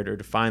inspired or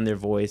to find their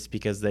voice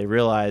because they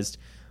realized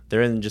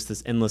they're in just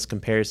this endless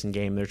comparison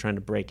game. They're trying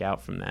to break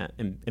out from that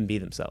and be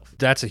themselves.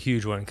 That's a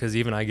huge one, because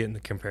even I get in the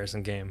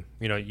comparison game.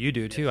 You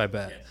do too, I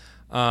bet.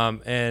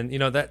 And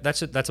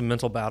that's a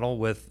mental battle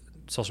with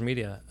social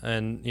media.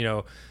 And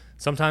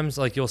sometimes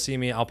like you'll see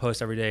me, I'll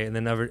post every day, and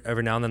then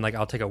every now and then like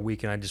I'll take a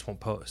week and I just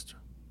won't post.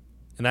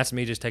 And that's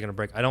me just taking a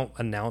break. I don't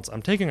announce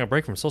I'm taking a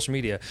break from social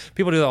media.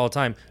 People do that all the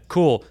time.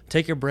 Cool,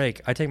 take your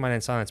break. I take mine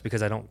in silence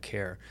because I don't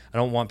care. I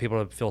don't want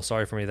people to feel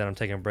sorry for me that I'm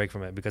taking a break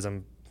from it because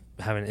I'm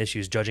having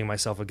issues judging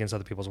myself against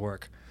other people's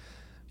work.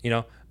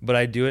 But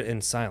I do it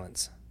in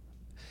silence.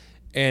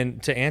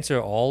 And to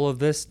answer all of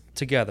this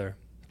together,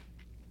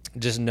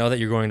 just know that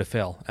you're going to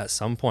fail at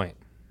some point.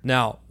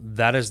 Now,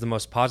 that is the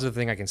most positive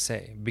thing I can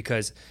say,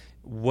 because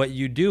what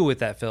you do with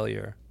that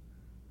failure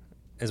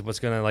is what's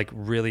going to like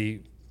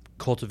really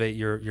cultivate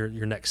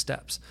your next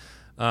steps.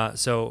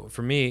 So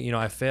for me,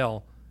 I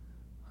fail.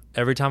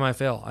 Every time I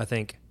fail, I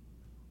think,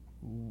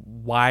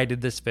 why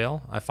did this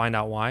fail? I find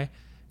out why,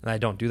 and I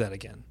don't do that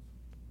again.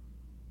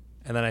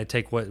 And then I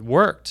take what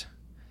worked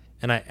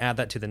and I add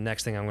that to the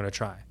next thing I'm going to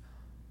try.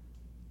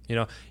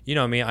 You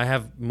know me, I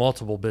have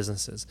multiple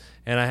businesses,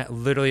 and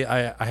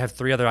I have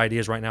 3 other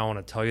ideas right now I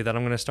want to tell you that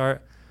I'm going to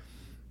start,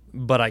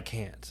 but I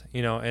can't,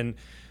 and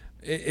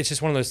it's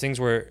just one of those things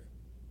where,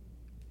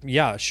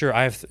 yeah, sure,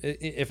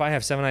 if I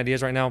have 7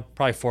 ideas right now,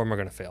 probably 4 of them are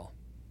going to fail.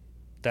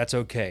 That's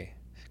okay,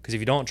 because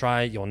if you don't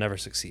try, you'll never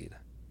succeed,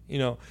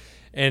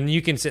 and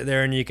you can sit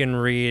there and you can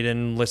read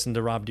and listen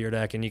to Rob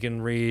Dyrdek, and you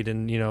can read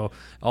and,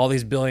 all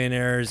these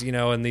billionaires,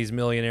 and these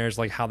millionaires,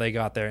 like how they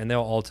got there, and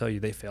they'll all tell you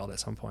they failed at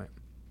some point.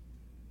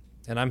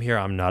 And I'm here.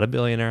 I'm not a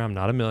billionaire. I'm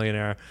not a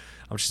millionaire.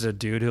 I'm just a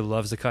dude who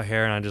loves to cut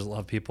hair, and I just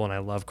love people, and I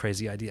love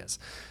crazy ideas.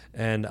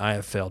 And I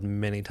have failed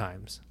many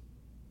times.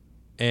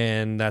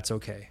 And that's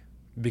okay,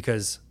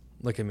 because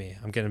look at me.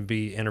 I'm going to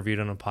be interviewed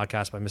on a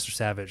podcast by Mr.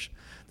 Savage.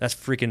 That's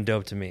freaking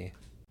dope to me.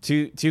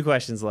 Two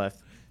questions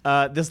left.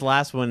 This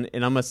last one,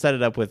 and I'm going to set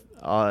it up with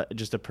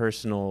just a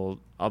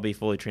personal, I'll be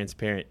fully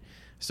transparent.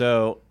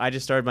 So I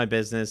just started my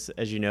business.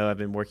 As you know, I've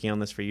been working on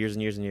this for years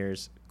and years and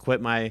years.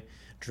 Quit my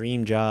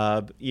dream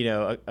job,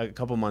 a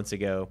couple months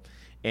ago.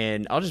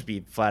 And I'll just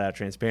be flat out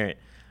transparent.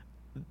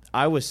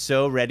 I was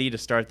so ready to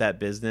start that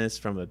business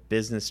from a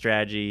business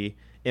strategy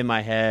in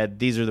my head.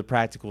 These are the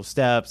practical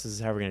steps. This is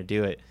how we're going to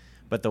do it.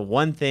 But the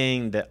one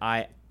thing that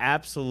I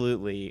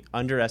absolutely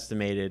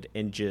underestimated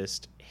and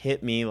just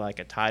hit me like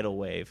a tidal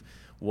wave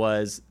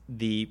was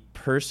the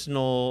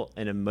personal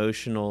and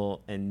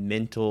emotional and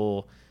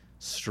mental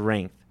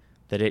strength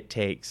that it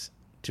takes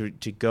to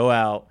go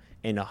out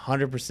and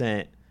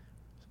 100%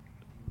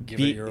 give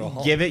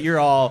it your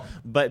all,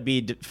 but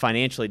be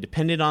financially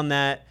dependent on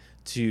that,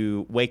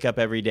 to wake up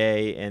every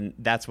day and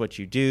that's what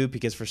you do.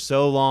 Because for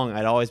so long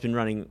I'd always been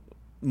running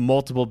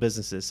multiple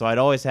businesses, so I'd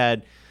always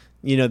had,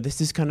 this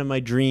is kind of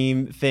my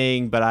dream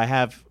thing, but I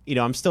have,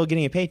 I'm still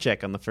getting a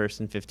paycheck on the 1st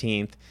and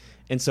 15th.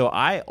 And so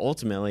I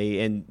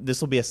ultimately, and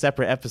this will be a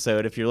separate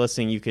episode, if you're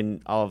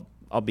listening, I'll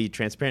be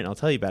transparent and I'll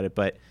tell you about it,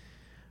 but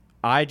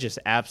I just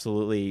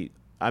absolutely,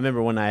 I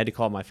remember when I had to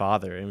call my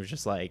father, and it was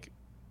just like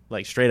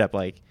straight up,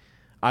 like,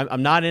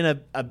 I'm not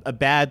in a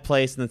bad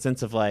place in the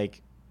sense of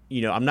like,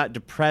 I'm not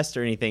depressed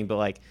or anything, but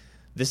like,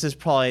 this is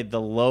probably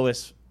the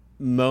lowest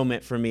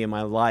moment for me in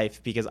my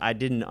life, because I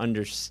didn't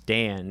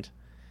understand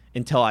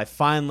until I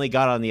finally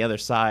got on the other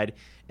side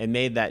and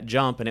made that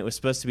jump. And it was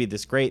supposed to be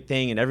this great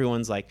thing, and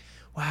everyone's like,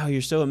 wow,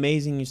 you're so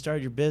amazing, you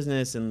started your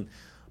business, and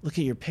look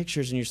at your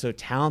pictures, and you're so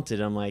talented.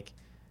 I'm like,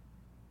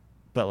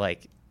 but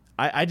like,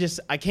 I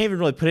can't even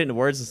really put it into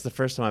words. It's the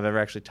first time I've ever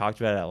actually talked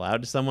about it out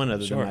loud to someone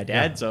other than my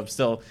dad. Yeah.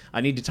 So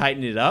I need to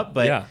tighten it up.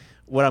 But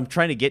what I'm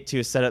trying to get to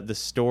is set up the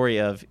story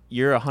of,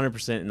 you're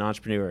 100% an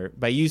entrepreneur.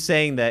 By you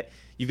saying that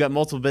you've got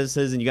multiple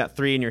businesses and you got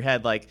 3 in your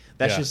head, like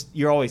that's just,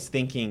 you're always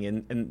thinking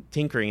and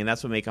tinkering, and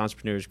that's what makes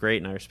entrepreneurs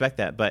great. And I respect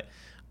that. But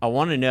I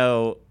want to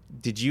know,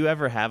 did you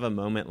ever have a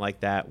moment like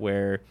that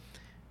where,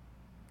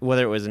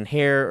 whether it was in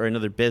hair or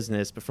another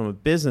business, but from a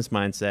business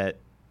mindset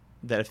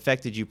that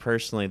affected you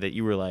personally, that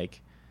you were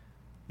like,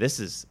 this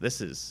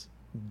is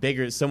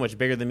bigger, so much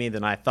bigger than me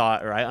than I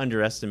thought, or I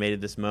underestimated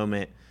this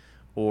moment,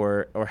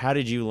 or how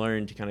did you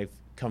learn to kind of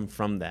come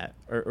from that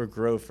or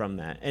grow from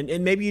that?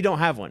 And maybe you don't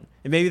have one,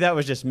 and maybe that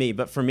was just me,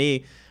 but for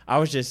me, I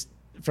was just,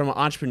 from an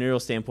entrepreneurial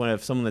standpoint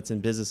of someone that's in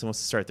business and wants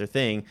to start their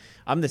thing,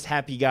 I'm this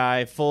happy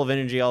guy, full of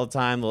energy all the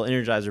time, little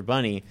Energizer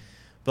bunny,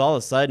 but all of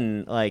a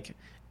sudden, like,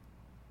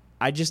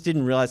 I just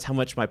didn't realize how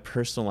much my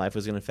personal life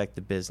was going to affect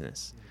the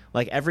business.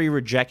 Like, every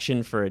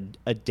rejection for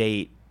a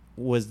date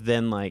was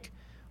then like,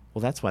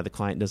 well, that's why the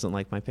client doesn't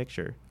like my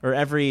picture. Or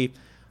every,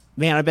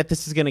 man, I bet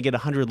this is going to get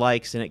 100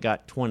 likes and it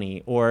got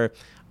 20. Or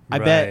I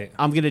bet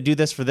I'm going to do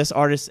this for this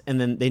artist, and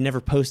then they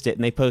never post it,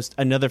 and they post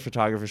another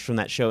photographers from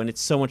that show, and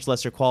it's so much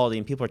lesser quality,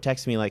 and people are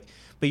texting me like,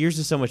 but yours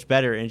is so much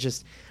better. And it's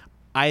just,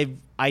 I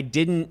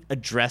didn't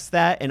address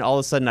that, and all of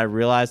a sudden I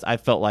realized I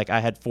felt like I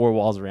had 4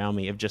 walls around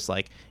me of just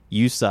like,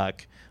 you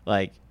suck,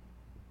 like,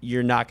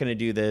 you're not going to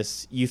do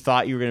this. You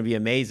thought you were going to be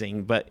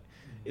amazing, but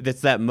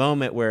it's that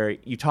moment where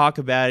you talk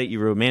about it, you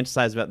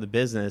romanticize about the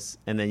business,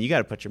 and then you got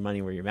to put your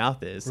money where your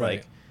mouth is. Right.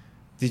 Like,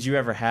 did you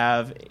ever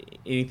have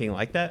anything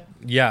like that?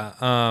 Yeah.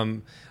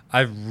 I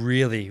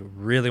really,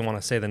 really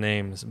want to say the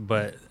names,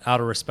 but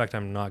out of respect,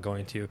 I'm not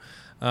going to.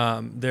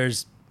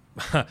 There's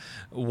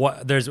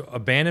there's a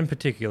band in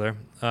particular.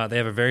 They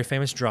have a very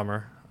famous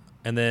drummer,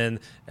 and then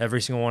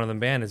every single one of them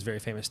band is very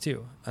famous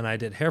too. And I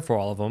did hair for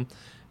all of them,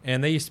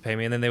 and they used to pay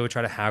me, and then they would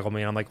try to haggle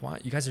me, and I'm like,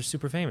 "What? You guys are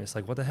super famous.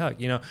 Like, what the heck,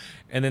 you know?"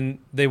 And then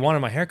they wanted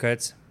my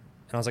haircuts,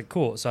 and I was like,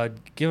 "Cool." So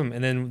I'd give them,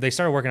 and then they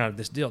started working out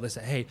this deal. They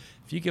said, "Hey,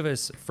 if you give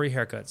us free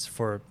haircuts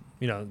for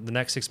the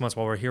next 6 months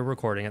while we're here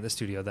recording at the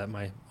studio that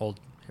my old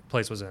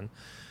place was in,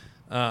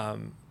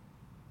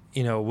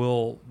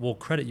 we'll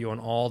credit you on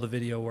all the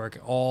video work,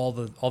 all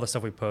the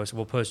stuff we post.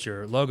 We'll post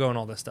your logo and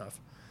all this stuff."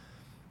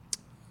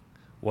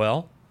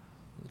 Well,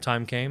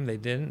 time came, they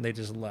didn't. They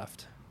just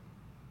left.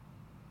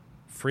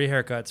 Free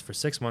haircuts for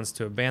 6 months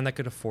to a band that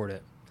could afford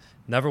it.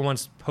 Never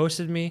once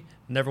posted me.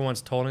 Never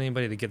once told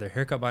anybody to get their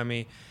haircut by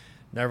me.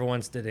 Never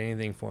once did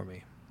anything for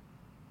me.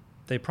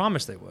 They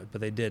promised they would,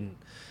 but they didn't.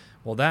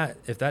 Well,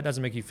 if that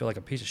doesn't make you feel like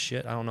a piece of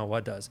shit, I don't know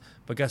what does.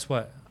 But guess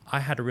what? I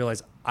had to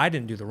realize I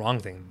didn't do the wrong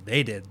thing.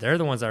 They did. They're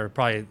the ones that are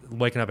probably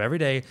waking up every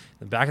day in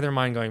the back of their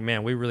mind going,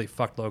 "Man, we really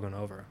fucked Logan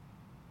over."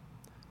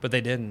 But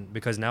they didn't,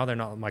 because now they're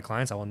not my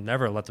clients. I will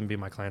never let them be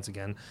my clients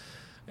again.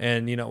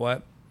 And you know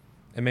what?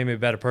 It made me a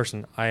better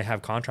person. I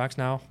have contracts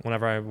now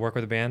whenever I work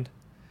with a band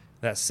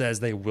that says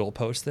they will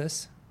post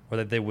this or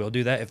that they will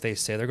do that. If they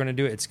say they're going to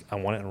do it, I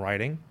want it in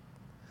writing.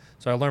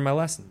 So I learned my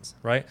lessons,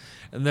 right?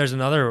 And there's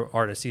another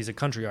artist. He's a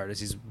country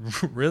artist. He's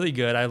really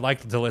good. I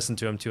like to listen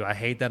to him too. I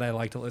hate that I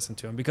like to listen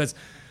to him because,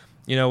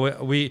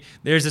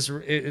 there's this,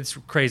 it's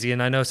crazy.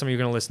 And I know some of you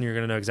are going to listen, you're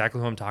going to know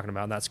exactly who I'm talking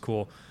about. And that's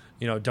cool.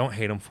 Don't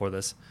hate him for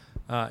this.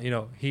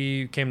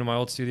 He came to my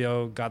old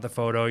studio, got the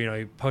photo,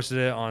 he posted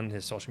it on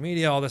his social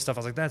media, all this stuff. I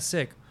was like, that's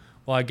sick.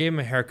 Well, I gave him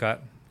a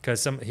haircut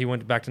because he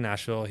went back to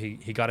Nashville.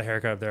 He got a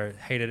haircut up there,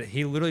 hated it.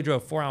 He literally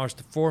drove 4 hours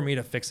for me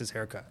to fix his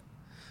haircut.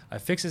 I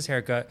fixed his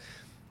haircut.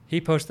 He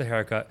posts the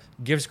haircut,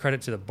 gives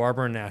credit to the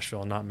barber in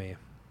Nashville, not me.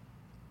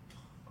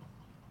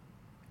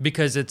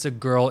 Because it's a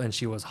girl and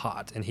she was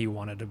hot and he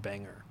wanted to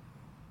bang her.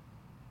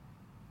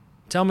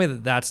 Tell me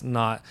that that's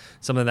not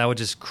something that would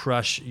just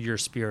crush your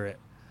spirit.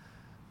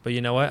 But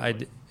you know what? I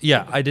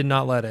did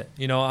not let it.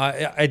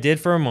 I did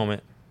for a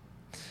moment.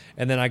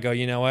 And then I go,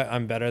 you know what?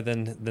 I'm better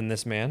than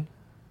this man.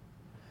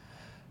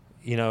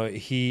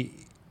 He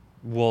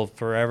will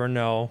forever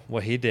know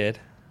what he did.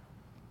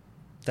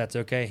 That's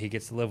okay. He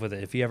gets to live with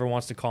it. If he ever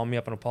wants to call me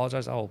up and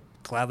apologize, I'll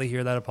gladly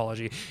hear that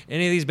apology.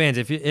 Any of these bands,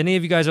 if any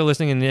of you guys are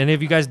listening and any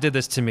of you guys did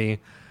this to me,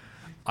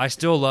 I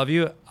still love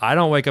you. I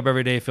don't wake up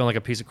every day feeling like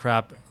a piece of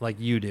crap like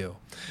you do.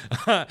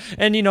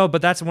 And, but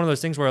that's one of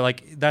those things where,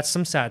 like, that's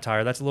some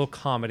satire. That's a little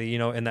comedy,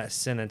 in that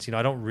sentence.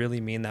 I don't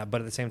really mean that.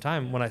 But at the same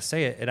time, when I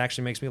say it, it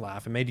actually makes me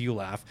laugh. It made you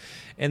laugh.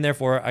 And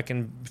therefore, I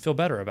can feel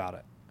better about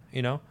it,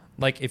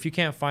 Like, if you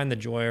can't find the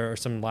joy or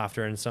some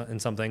laughter in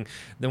something,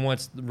 then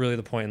what's really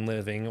the point in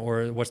living,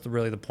 or what's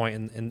really the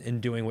point in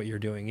doing what you're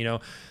doing?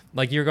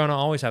 Like, you're going to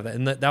always have that.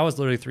 And that was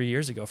literally 3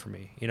 years ago for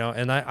me,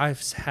 and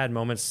I've had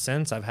moments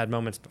since. I've had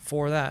moments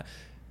before that.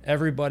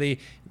 Everybody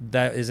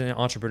that is an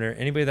entrepreneur,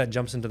 anybody that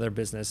jumps into their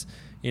business,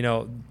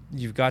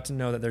 you've got to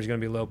know that there's going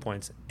to be low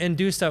points. And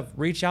do stuff.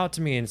 Reach out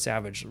to me in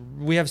Savage.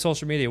 We have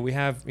social media. We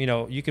have,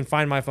 you can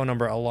find my phone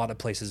number a lot of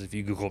places if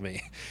you Google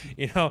me.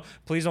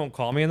 Please don't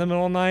call me in the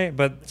middle of the night,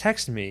 but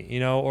text me,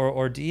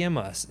 or DM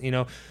us.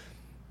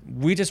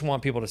 We just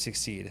want people to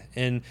succeed.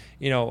 And,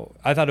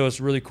 I thought it was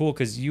really cool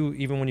because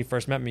even when you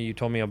first met me, you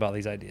told me about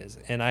these ideas.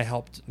 And I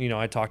helped,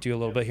 I talked to you a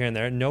little bit here and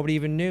there. Nobody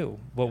even knew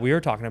what we were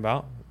talking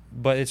about.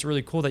 But it's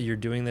really cool that you're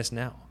doing this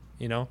now,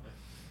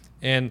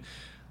 and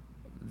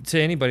to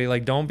anybody,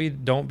 like, don't be,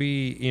 don't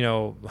beat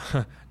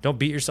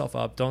yourself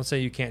up. Don't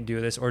say you can't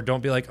do this, or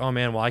don't be like, oh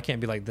man, well, I can't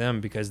be like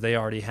them because they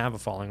already have a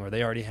following, or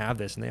they already have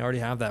this and they already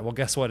have that. Well,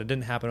 guess what? It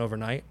didn't happen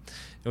overnight.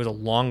 It was a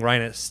long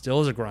grind. It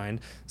still is a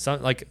grind.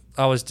 Like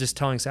I was just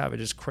telling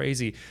Savage, it's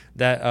crazy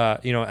that,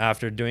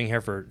 after doing hair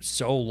for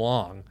so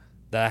long,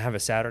 that I have a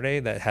Saturday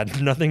that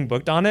had nothing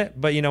booked on it.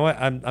 But you know what?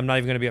 I'm not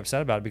even going to be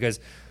upset about it because,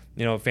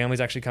 family's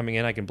actually coming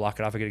in. I can block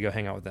it off. I get to go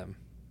hang out with them.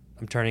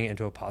 I'm turning it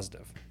into a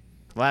positive.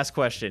 Last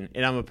question,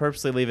 and I'm going to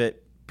purposely leave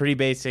it pretty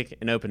basic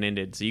and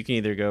open-ended. So you can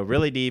either go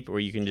really deep or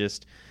you can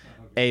just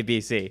A,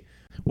 B, C.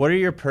 What are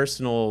your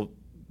personal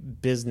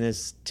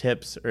business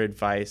tips or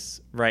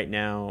advice right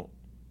now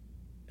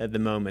at the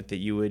moment that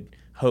you would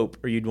hope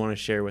or you'd want to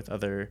share with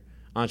other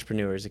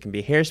entrepreneurs? It can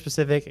be hair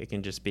specific. It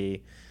can just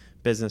be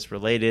business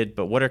related.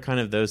 But what are kind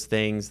of those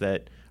things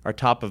that are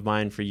top of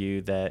mind for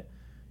you that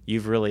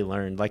you've really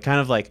learned? Like, kind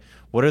of like,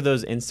 what are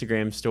those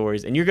Instagram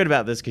stories? And you're good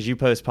about this because you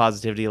post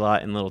positivity a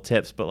lot and little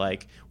tips, but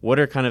like, what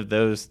are kind of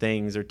those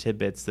things or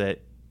tidbits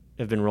that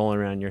have been rolling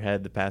around your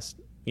head the past,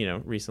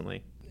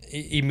 recently?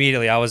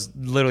 Immediately, I was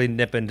literally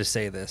nipping to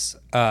say this.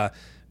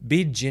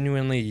 Be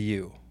genuinely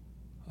you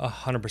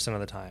 100% of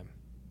the time.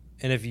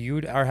 And if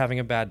you are having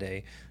a bad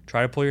day,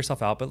 try to pull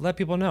yourself out, but let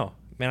people know,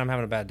 man, I'm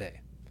having a bad day.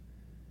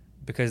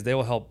 Because they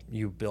will help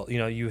you build,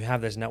 you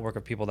have this network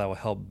of people that will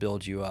help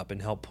build you up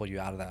and help pull you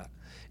out of that.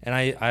 And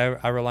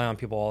I rely on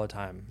people all the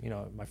time.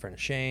 My friend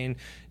Shane,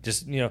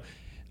 just,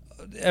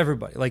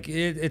 everybody. Like,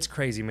 it's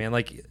crazy, man.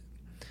 Like,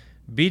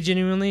 be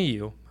genuinely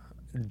you.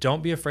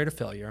 Don't be afraid of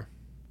failure.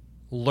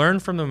 Learn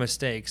from the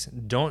mistakes.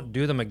 Don't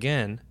do them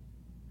again.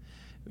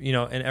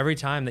 And every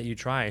time that you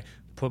try,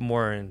 put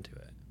more into it.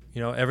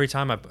 Every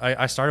time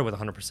I started with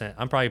 100%.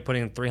 I'm probably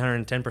putting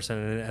 310%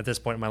 in it at this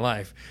point in my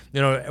life,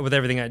 with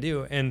everything I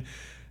do. And,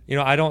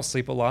 I don't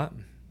sleep a lot.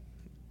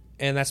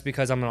 And that's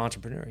because I'm an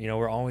entrepreneur.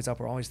 We're always up.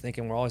 We're always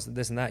thinking. We're always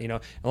this and that. And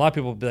a lot of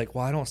people will be like,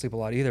 well, I don't sleep a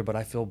lot either, but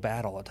I feel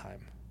bad all the time.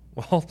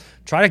 Well,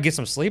 try to get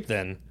some sleep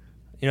then.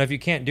 If you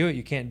can't do it,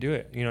 you can't do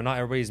it. Not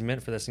everybody's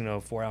meant for this,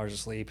 4 hours of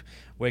sleep,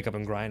 wake up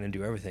and grind and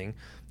do everything,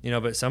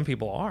 but some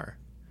people are.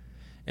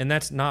 And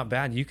that's not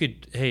bad. You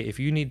could, if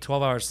you need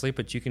 12 hours sleep,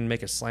 but you can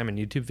make a slamming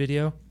YouTube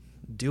video,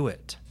 do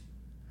it.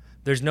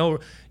 There's no,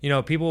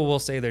 people will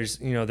say there's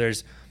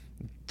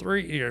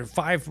 3 or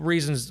 5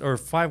 reasons or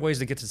 5 ways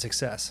to get to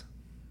success.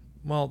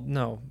 Well,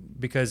 no,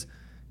 because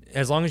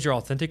as long as you're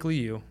authentically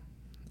you,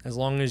 as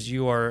long as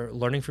you are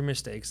learning from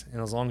mistakes,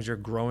 and as long as you're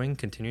growing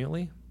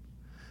continually,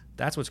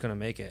 that's what's going to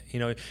make it.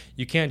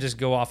 You can't just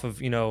go off of,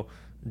 Joe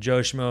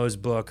Schmo's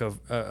book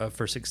of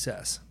for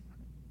success.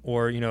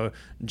 Or,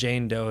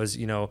 Jane Doe's,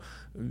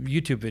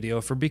 YouTube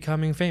video for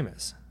becoming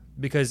famous.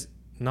 Because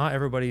not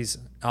everybody's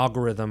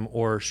algorithm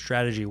or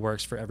strategy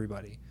works for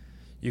everybody.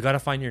 You got to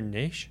find your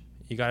niche.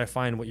 You got to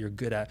find what you're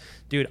good at.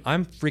 Dude,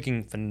 I'm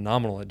freaking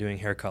phenomenal at doing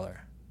hair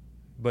color.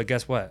 But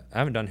guess what? I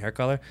haven't done hair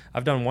color.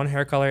 I've done one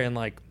hair color in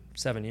like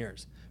 7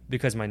 years.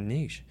 Because my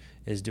niche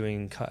is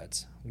doing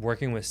cuts,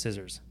 working with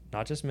scissors.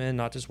 Not just men,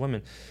 not just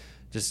women.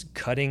 Just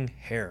cutting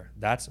hair.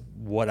 That's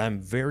what I'm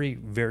very,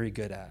 very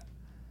good at.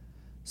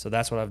 So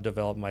that's what I've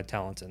developed my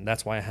talents in.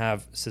 That's why I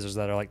have scissors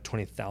that are like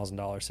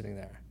 $20,000 sitting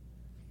there,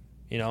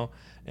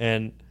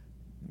 and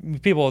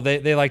people,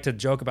 they like to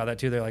joke about that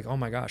too. They're like, oh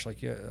my gosh, like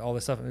all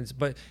this stuff.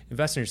 But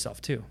invest in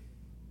yourself too.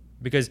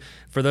 Because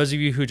for those of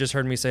you who just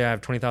heard me say I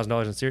have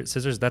 $20,000 in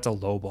scissors, that's a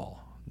low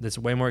ball. That's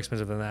way more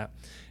expensive than that.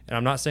 And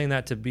I'm not saying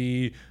that to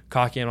be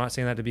cocky. I'm not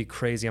saying that to be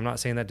crazy. I'm not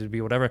saying that to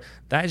be whatever.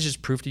 That is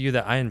just proof to you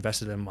that I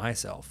invested in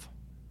myself.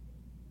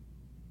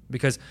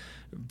 Because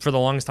for the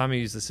longest time, I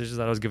used the scissors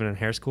that I was given in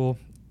hair school,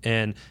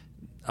 and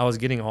I was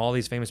getting all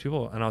these famous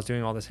people, and I was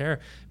doing all this hair.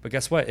 But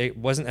guess what? It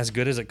wasn't as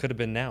good as it could have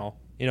been now.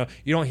 You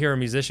don't hear a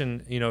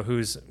musician,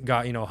 who's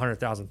got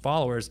 100,000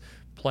 followers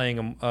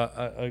playing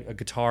a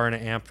guitar and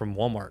an amp from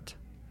Walmart.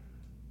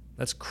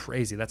 That's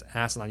crazy. That's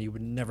asinine. You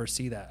would never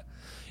see that.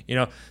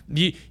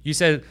 You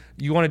said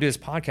you want to do this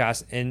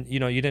podcast, and you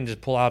didn't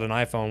just pull out an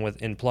iPhone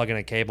and plug in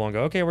a cable and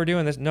go, okay, we're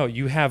doing this. No,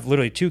 you have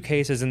literally 2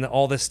 cases and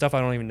all this stuff.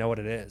 I don't even know what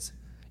it is.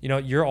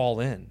 You're all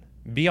in.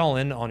 Be all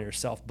in on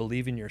yourself.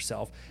 Believe in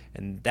yourself,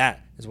 and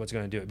that is what's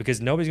going to do it.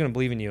 Because nobody's going to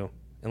believe in you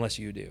unless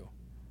you do.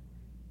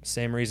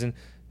 Same reason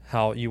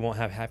how you won't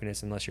have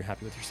happiness unless you're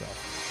happy with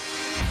yourself.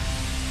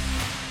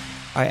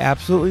 I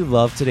absolutely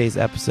love today's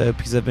episode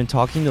because I've been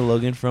talking to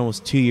Logan for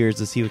almost 2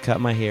 years as he would cut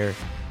my hair,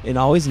 and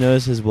always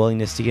noticed his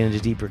willingness to get into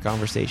deeper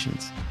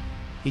conversations.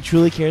 He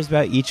truly cares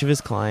about each of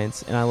his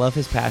clients, and I love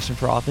his passion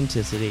for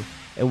authenticity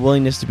and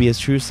willingness to be his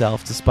true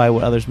self despite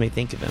what others may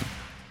think of him.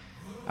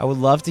 I would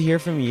love to hear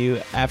from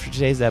you after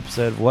today's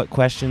episode what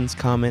questions,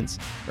 comments,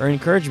 or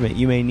encouragement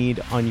you may need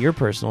on your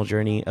personal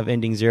journey of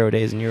ending 0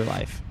 days in your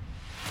life.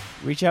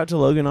 Reach out to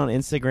Logan on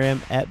Instagram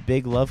at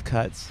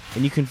BigLoveCuts,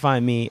 and you can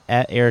find me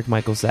at Eric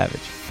Michael Savage.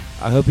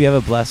 I hope you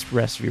have a blessed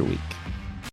rest of your week.